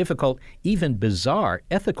some of the difficult, even bizarre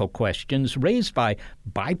ethical questions raised by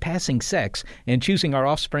bypassing sex and choosing our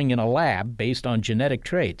offspring in a lab based on genetic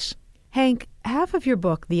traits. Hank, half of your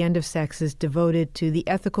book, The End of Sex, is devoted to the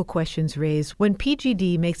ethical questions raised when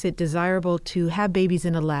PGD makes it desirable to have babies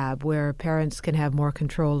in a lab where parents can have more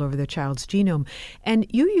control over their child's genome. And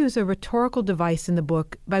you use a rhetorical device in the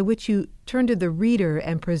book by which you turn to the reader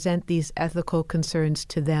and present these ethical concerns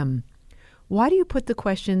to them. Why do you put the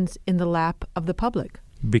questions in the lap of the public?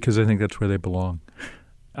 Because I think that's where they belong.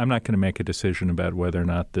 I'm not going to make a decision about whether or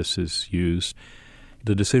not this is used.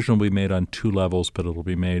 The decision will be made on two levels, but it will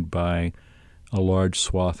be made by a large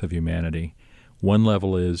swath of humanity. One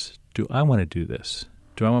level is, do I want to do this?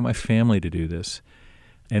 Do I want my family to do this?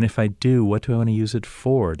 And if I do, what do I want to use it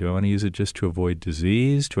for? Do I want to use it just to avoid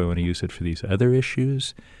disease? Do I want to use it for these other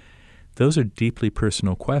issues? Those are deeply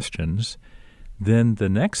personal questions. Then the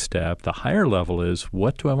next step, the higher level, is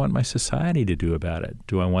what do I want my society to do about it?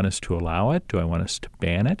 Do I want us to allow it? Do I want us to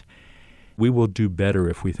ban it? We will do better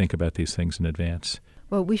if we think about these things in advance.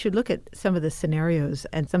 Well, we should look at some of the scenarios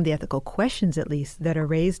and some of the ethical questions, at least, that are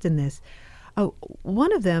raised in this.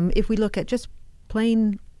 One of them, if we look at just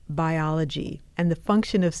plain biology and the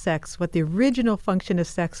function of sex, what the original function of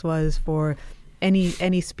sex was for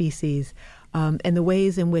any species, and the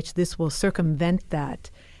ways in which this will circumvent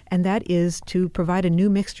that, and that is to provide a new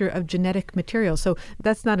mixture of genetic material. So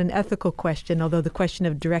that's not an ethical question, although the question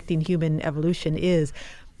of directing human evolution is.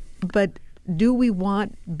 But do we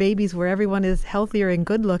want babies where everyone is healthier and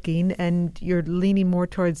good-looking and you're leaning more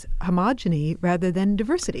towards homogeny rather than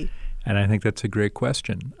diversity? And I think that's a great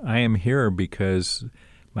question. I am here because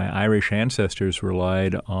my Irish ancestors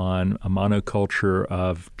relied on a monoculture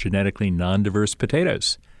of genetically non-diverse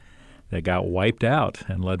potatoes that got wiped out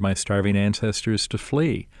and led my starving ancestors to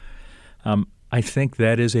flee. I think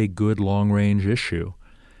that is a good long-range issue.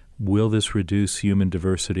 Will this reduce human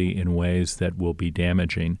diversity in ways that will be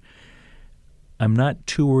damaging? I'm not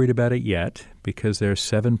too worried about it yet because there are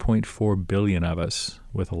 7.4 billion of us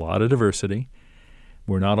with a lot of diversity.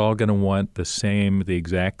 We're not all going to want the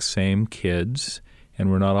exact same kids, and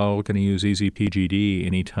we're not all going to use easy PGD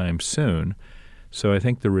anytime soon. So I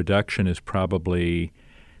think the reduction is probably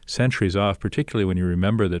centuries off, particularly when you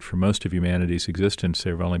remember that for most of humanity's existence,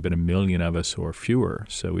 there have only been 1 million of us or fewer.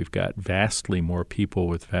 So we've got vastly more people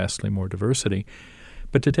with vastly more diversity.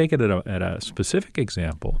 But to take it at a specific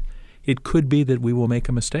example, it could be that we will make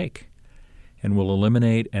a mistake and we'll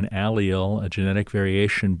eliminate an allele, a genetic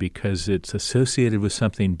variation, because it's associated with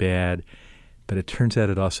something bad, but it turns out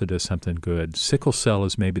it also does something good. Sickle cell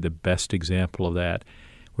is maybe the best example of that,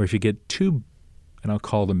 where if you get two, and I'll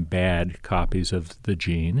call them bad copies of the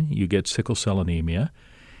gene, you get sickle cell anemia,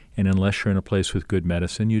 and unless you're in a place with good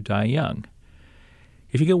medicine, you die young.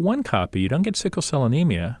 If you get one copy, you don't get sickle cell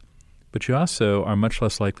anemia, but you also are much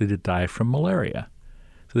less likely to die from malaria.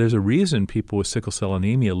 So there's a reason people with sickle cell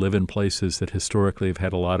anemia live in places that historically have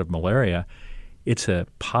had a lot of malaria. It's a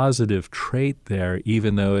positive trait there,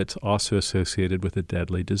 even though it's also associated with a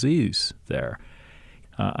deadly disease there.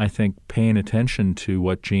 I think paying attention to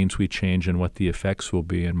what genes we change and what the effects will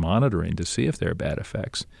be and monitoring to see if there are bad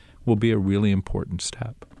effects will be a really important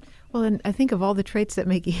step. Well, and I think of all the traits that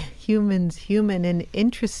make humans human and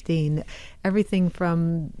interesting, everything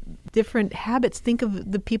from different habits. Think of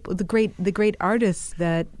the people, the great artists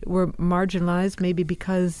that were marginalized, maybe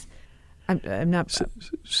because I'm not.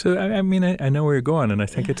 So I mean, I know where you're going, and I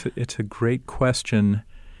think it's a great question,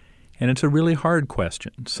 and it's a really hard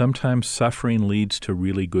question. Sometimes suffering leads to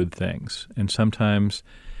really good things, and sometimes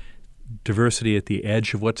diversity at the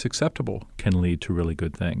edge of what's acceptable can lead to really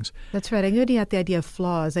good things. That's right. I'm getting at the idea of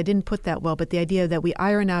flaws. I didn't put that well, but the idea that we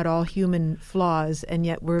iron out all human flaws, and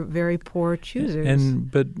yet we're very poor choosers.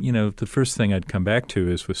 But the first thing I'd come back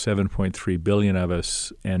to is with 7.3 billion of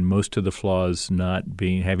us, and most of the flaws not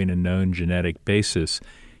having a known genetic basis,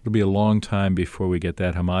 it'll be a long time before we get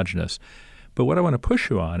that homogeneous. But what I want to push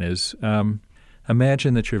you on is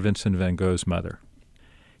imagine that you're Vincent van Gogh's mother.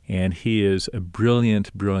 And he is a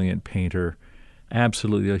brilliant, brilliant painter,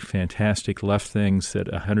 absolutely fantastic, left things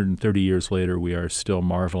that 130 years later we are still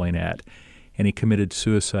marveling at. And he committed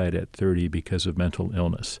suicide at 30 because of mental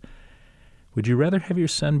illness. Would you rather have your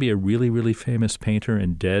son be a really, really famous painter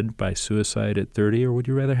and dead by suicide at 30, or would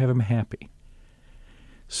you rather have him happy?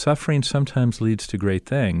 Suffering sometimes leads to great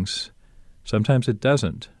things. Sometimes it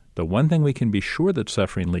doesn't. The one thing we can be sure that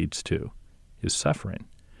suffering leads to is suffering.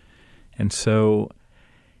 And so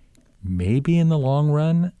maybe in the long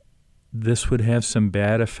run, this would have some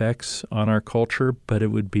bad effects on our culture, but it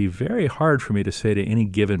would be very hard for me to say to any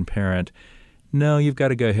given parent, no, you've got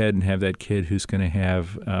to go ahead and have that kid who's going to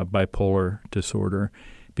have bipolar disorder,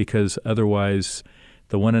 because otherwise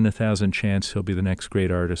the 1 in 1,000 chance he'll be the next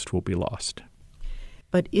great artist will be lost.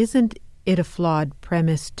 But isn't it a flawed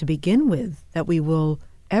premise to begin with, that we will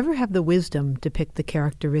ever have the wisdom to pick the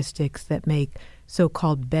characteristics that make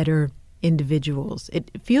so-called better individuals?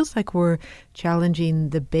 It feels like we're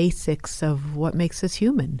challenging the basics of what makes us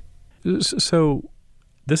human. So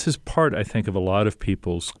this is part, I think, of a lot of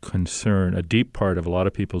people's concern, a deep part of a lot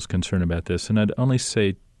of people's concern about this. And I'd only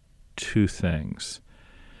say two things.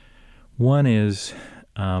 One is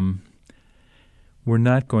we're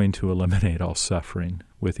not going to eliminate all suffering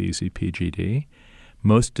with easy PGD.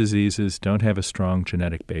 Most diseases don't have a strong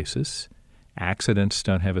genetic basis. Accidents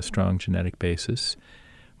don't have a strong genetic basis.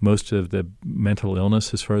 Most of the mental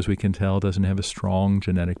illness, as far as we can tell, doesn't have a strong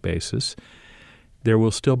genetic basis. There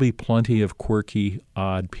will still be plenty of quirky,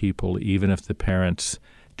 odd people, even if the parents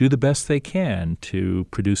do the best they can to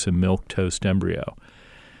produce a milquetoast embryo.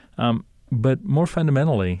 But more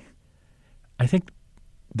fundamentally, I think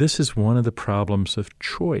this is one of the problems of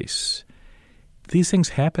choice. These things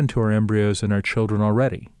happen to our embryos and our children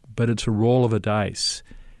already, but it's a roll of a dice,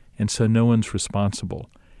 and so no one's responsible.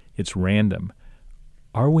 It's random.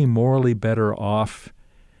 Are we morally better off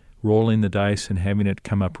rolling the dice and having it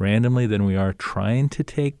come up randomly than we are trying to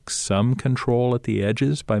take some control at the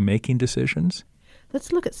edges by making decisions?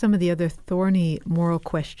 Let's look at some of the other thorny moral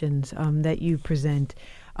questions that you present.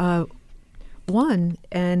 One,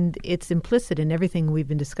 and it's implicit in everything we've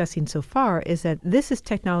been discussing so far, is that this is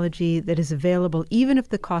technology that is available, even if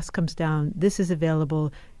the cost comes down, this is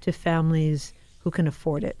available to families who can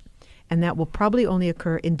afford it. And that will probably only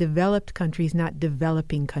occur in developed countries, not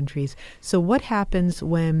developing countries. So what happens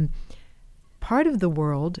when part of the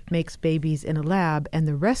world makes babies in a lab and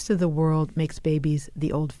the rest of the world makes babies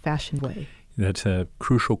the old-fashioned way? That's a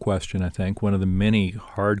crucial question, I think. One of the many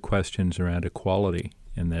hard questions around equality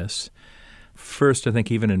in this. First, I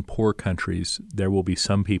think even in poor countries, there will be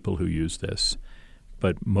some people who use this.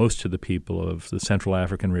 But most of the people of the Central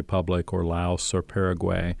African Republic or Laos or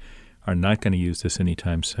Paraguay are not going to use this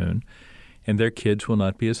anytime soon, and their kids will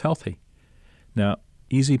not be as healthy. Now,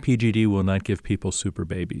 easy PGD will not give people super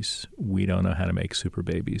babies. We don't know how to make super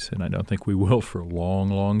babies, and I don't think we will for a long,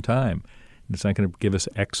 long time. It's not going to give us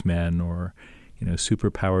X-Men or,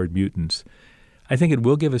 super-powered mutants. I think it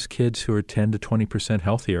will give us kids who are 10 to 20%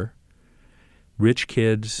 healthier. Rich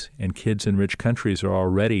kids and kids in rich countries are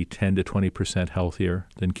already 10 to 20% healthier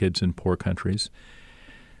than kids in poor countries.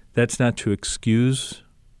 That's not to excuse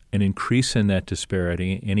an increase in that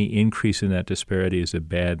disparity. Any increase in that disparity is a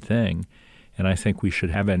bad thing. And I think we should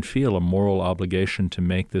have and feel a moral obligation to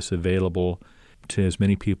make this available to as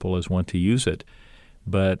many people as want to use it.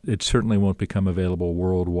 But it certainly won't become available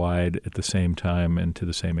worldwide at the same time and to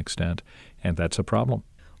the same extent. And that's a problem.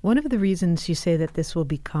 One of the reasons you say that this will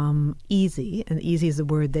become easy, and easy is the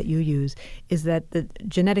word that you use, is that the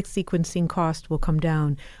genetic sequencing cost will come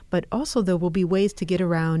down, but also there will be ways to get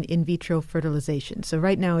around in vitro fertilization. So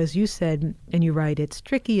right now, as you said, and you write, it's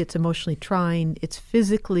tricky, it's emotionally trying, it's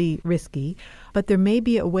physically risky, but there may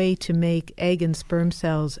be a way to make egg and sperm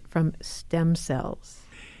cells from stem cells.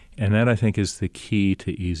 And that, I think, is the key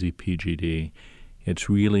to easy PGD. It's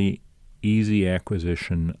really easy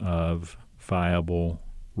acquisition of viable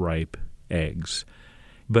ripe eggs.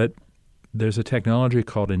 But there's a technology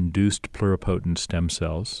called induced pluripotent stem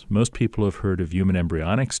cells. Most people have heard of human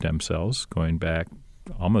embryonic stem cells going back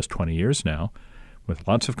almost 20 years now with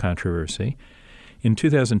lots of controversy. In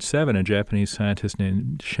 2007, a Japanese scientist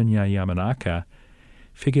named Shinya Yamanaka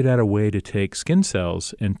figured out a way to take skin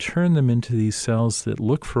cells and turn them into these cells that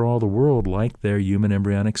look for all the world like their human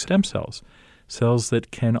embryonic stem cells, cells that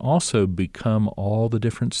can also become all the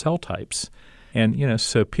different cell types. And,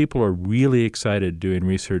 so people are really excited doing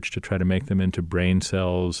research to try to make them into brain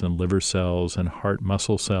cells and liver cells and heart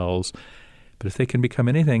muscle cells. But if they can become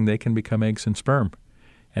anything, they can become eggs and sperm.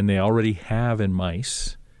 And they already have in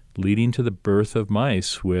mice, leading to the birth of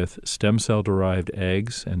mice with stem cell-derived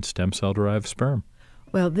eggs and stem cell-derived sperm.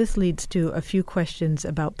 Well, this leads to a few questions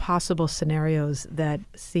about possible scenarios that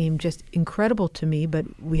seem just incredible to me, but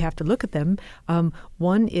we have to look at them.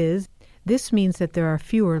 One is, this means that there are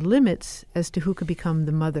fewer limits as to who could become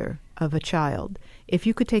the mother of a child. If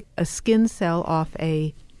you could take a skin cell off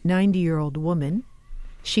a 90-year-old woman,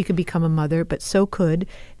 she could become a mother, but so could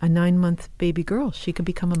a 9-month baby girl. She could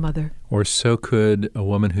become a mother. Or so could a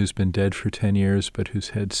woman who's been dead for 10 years but who's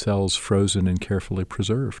had cells frozen and carefully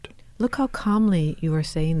preserved. Look how calmly you are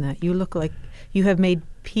saying that. You look like you have made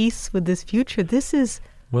peace with this future. This is...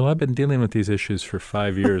 Well, I've been dealing with these issues for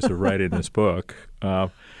 5 years of writing this book.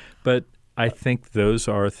 But I think those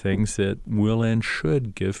are things that will and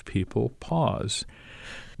should give people pause.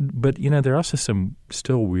 But, there are also some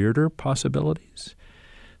still weirder possibilities.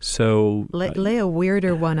 So lay a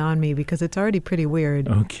weirder one on me, because it's already pretty weird.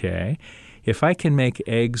 Okay. If I can make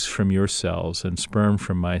eggs from your cells and sperm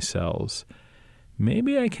from my cells,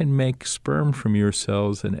 maybe I can make sperm from your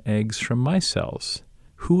cells and eggs from my cells.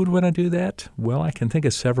 Who would want to do that? Well, I can think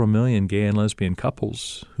of several million gay and lesbian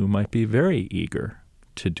couples who might be very eager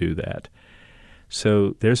to do that.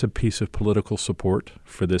 So there's a piece of political support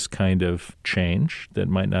for this kind of change that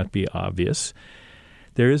might not be obvious.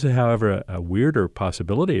 There is, however, a weirder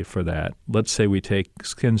possibility for that. Let's say we take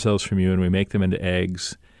skin cells from you and we make them into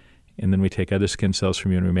eggs, and then we take other skin cells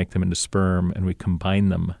from you and we make them into sperm, and we combine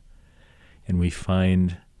them, and we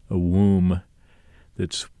find a womb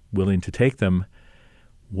that's willing to take them.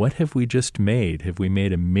 What have we just made? Have we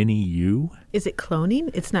made a mini you? Is it cloning?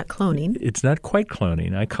 It's not cloning. It's not quite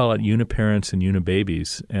cloning. I call it uniparents and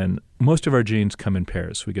unibabies. And most of our genes come in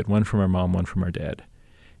pairs. We get one from our mom, one from our dad.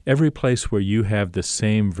 Every place where you have the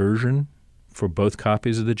same version for both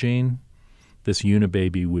copies of the gene, this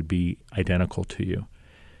unibaby would be identical to you.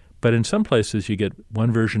 But in some places, you get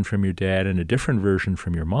one version from your dad and a different version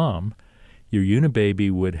from your mom. Your unibaby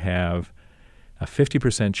would have a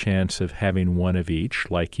 50% chance of having one of each,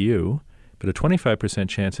 like you, but a 25%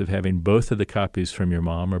 chance of having both of the copies from your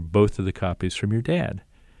mom or both of the copies from your dad.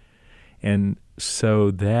 And so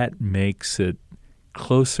that makes it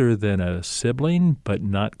closer than a sibling, but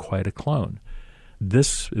not quite a clone.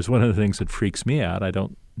 This is one of the things that freaks me out. I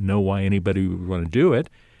don't know why anybody would want to do it,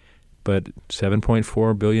 but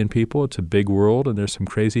 7.4 billion people, it's a big world, and there's some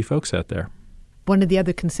crazy folks out there. One of the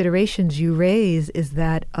other considerations you raise is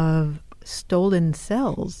that of stolen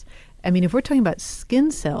cells. I mean, if we're talking about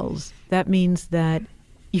skin cells, that means that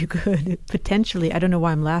you could potentially, I don't know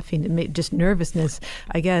why I'm laughing, just nervousness,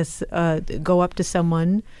 I guess, go up to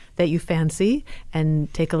someone that you fancy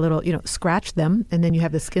and take a little, scratch them, and then you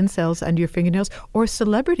have the skin cells under your fingernails, or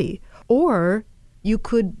celebrity. Or you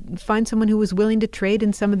could find someone who was willing to trade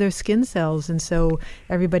in some of their skin cells, and so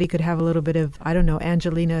everybody could have a little bit of,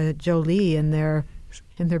 Angelina Jolie in their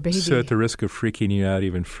baby. So at the risk of freaking you out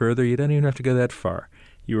even further, you don't even have to go that far.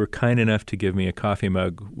 You were kind enough to give me a coffee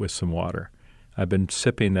mug with some water. I've been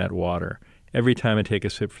sipping that water. Every time I take a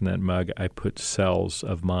sip from that mug, I put cells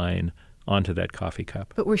of mine onto that coffee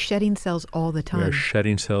cup. But we're shedding cells all the time. We're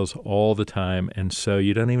shedding cells all the time, and so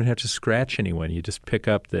you don't even have to scratch anyone. You just pick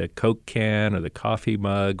up the Coke can or the coffee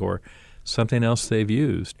mug or something else they've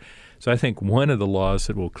used. So I think one of the laws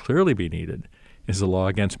that will clearly be needed is the law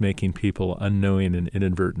against making people unknowing and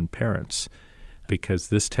inadvertent parents, because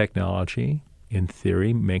this technology, in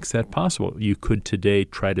theory, makes that possible. You could today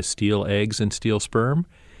try to steal eggs and steal sperm,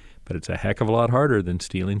 but it's a heck of a lot harder than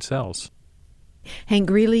stealing cells. Hank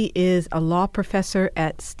Greeley is a law professor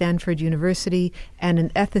at Stanford University and an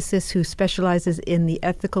ethicist who specializes in the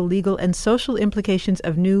ethical, legal, and social implications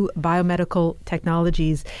of new biomedical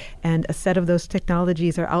technologies. And a set of those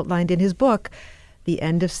technologies are outlined in his book, The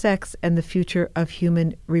End of Sex and the Future of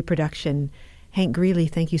Human Reproduction. Hank Greeley,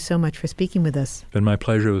 thank you so much for speaking with us. It's been my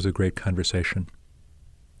pleasure. It was a great conversation.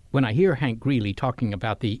 When I hear Hank Greeley talking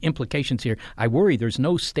about the implications here, I worry there's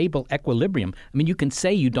no stable equilibrium. I mean, you can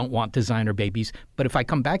say you don't want designer babies, but if I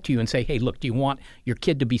come back to you and say, hey, look, do you want your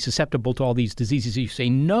kid to be susceptible to all these diseases? You say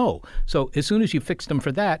no. So as soon as you fix them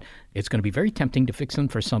for that, it's going to be very tempting to fix them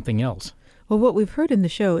for something else. Well, what we've heard in the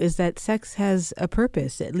show is that sex has a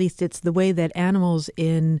purpose. At least it's the way that animals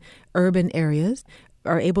in urban areas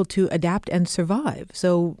are able to adapt and survive.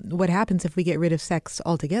 So what happens if we get rid of sex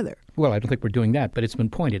altogether? Well, I don't think we're doing that, but it's been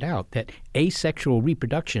pointed out that asexual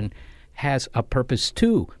reproduction has a purpose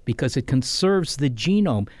too, because it conserves the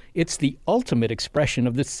genome. It's the ultimate expression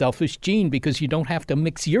of this selfish gene, because you don't have to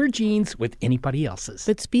mix your genes with anybody else's.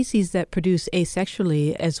 But species that produce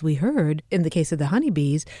asexually, as we heard in the case of the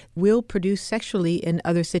honeybees, will produce sexually in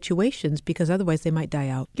other situations, because otherwise they might die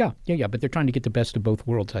out. Yeah, but they're trying to get the best of both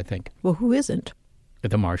worlds, I think. Well, who isn't?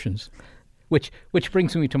 The Martians. Which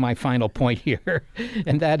brings me to my final point here,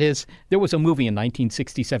 and that is there was a movie in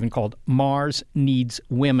 1967 called Mars Needs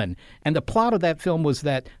Women, and the plot of that film was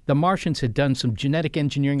that the Martians had done some genetic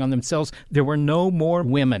engineering on themselves. There were no more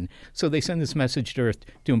women, so they sent this message to Earth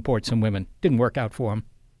to import some women. Didn't work out for them.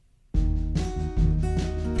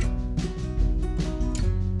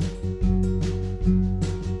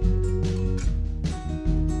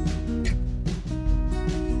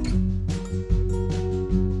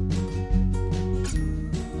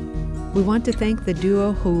 We want to thank the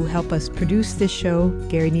duo who help us produce this show,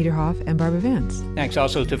 Gary Niederhoff and Barbara Vance. Thanks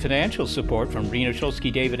also to financial support from Rena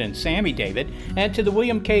Shulsky David and Sammy David, and to the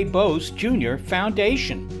William K. Bose Jr.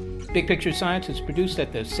 Foundation. Big Picture Science is produced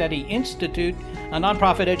at the SETI Institute, a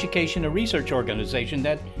nonprofit education and research organization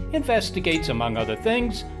that investigates, among other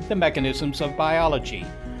things, the mechanisms of biology.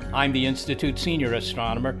 I'm the Institute Senior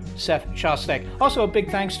Astronomer, Seth Shostak. Also, a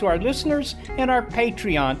big thanks to our listeners and our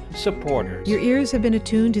Patreon supporters. Your ears have been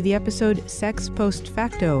attuned to the episode Sex Post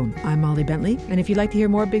Facto. I'm Molly Bentley, and if you'd like to hear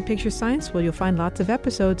more Big Picture Science, well, you'll find lots of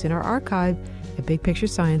episodes in our archive at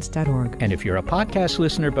bigpicturescience.org. And if you're a podcast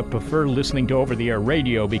listener but prefer listening to over-the-air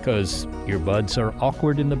radio because your buds are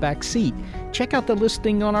awkward in the back seat, check out the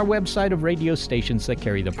listing on our website of radio stations that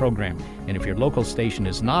carry the program. And if your local station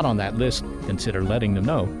is not on that list, consider letting them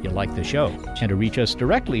know you like the show. And to reach us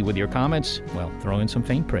directly with your comments, well, throw in some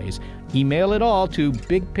faint praise. Email it all to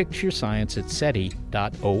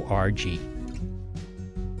bigpicturescience@seti.org.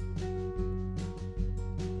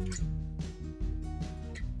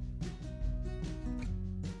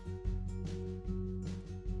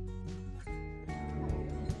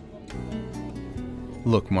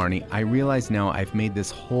 Look, Marnie, I realize now I've made this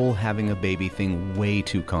whole having a baby thing way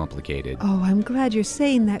too complicated. Oh, I'm glad you're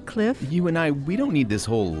saying that, Cliff. You and I, we don't need this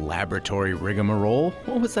whole laboratory rigmarole.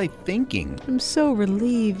 What was I thinking? I'm so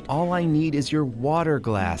relieved. All I need is your water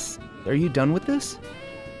glass. Are you done with this?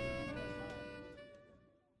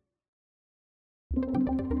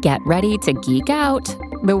 Get ready to geek out.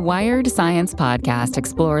 The Wired Science Podcast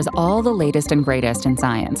explores all the latest and greatest in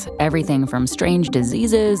science. Everything from strange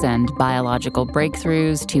diseases and biological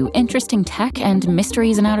breakthroughs to interesting tech and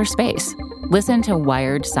mysteries in outer space. Listen to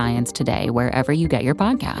Wired Science today wherever you get your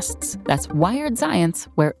podcasts. That's Wired Science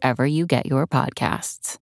wherever you get your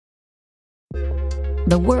podcasts.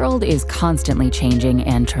 The world is constantly changing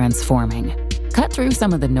and transforming. Cut through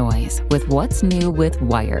some of the noise with What's New with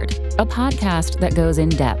Wired, a podcast that goes in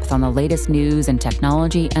depth on the latest news in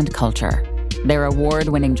technology and culture. Their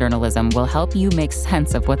award-winning journalism will help you make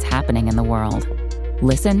sense of what's happening in the world.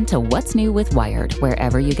 Listen to What's New with Wired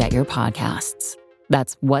wherever you get your podcasts.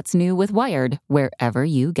 That's What's New with Wired wherever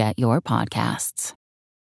you get your podcasts.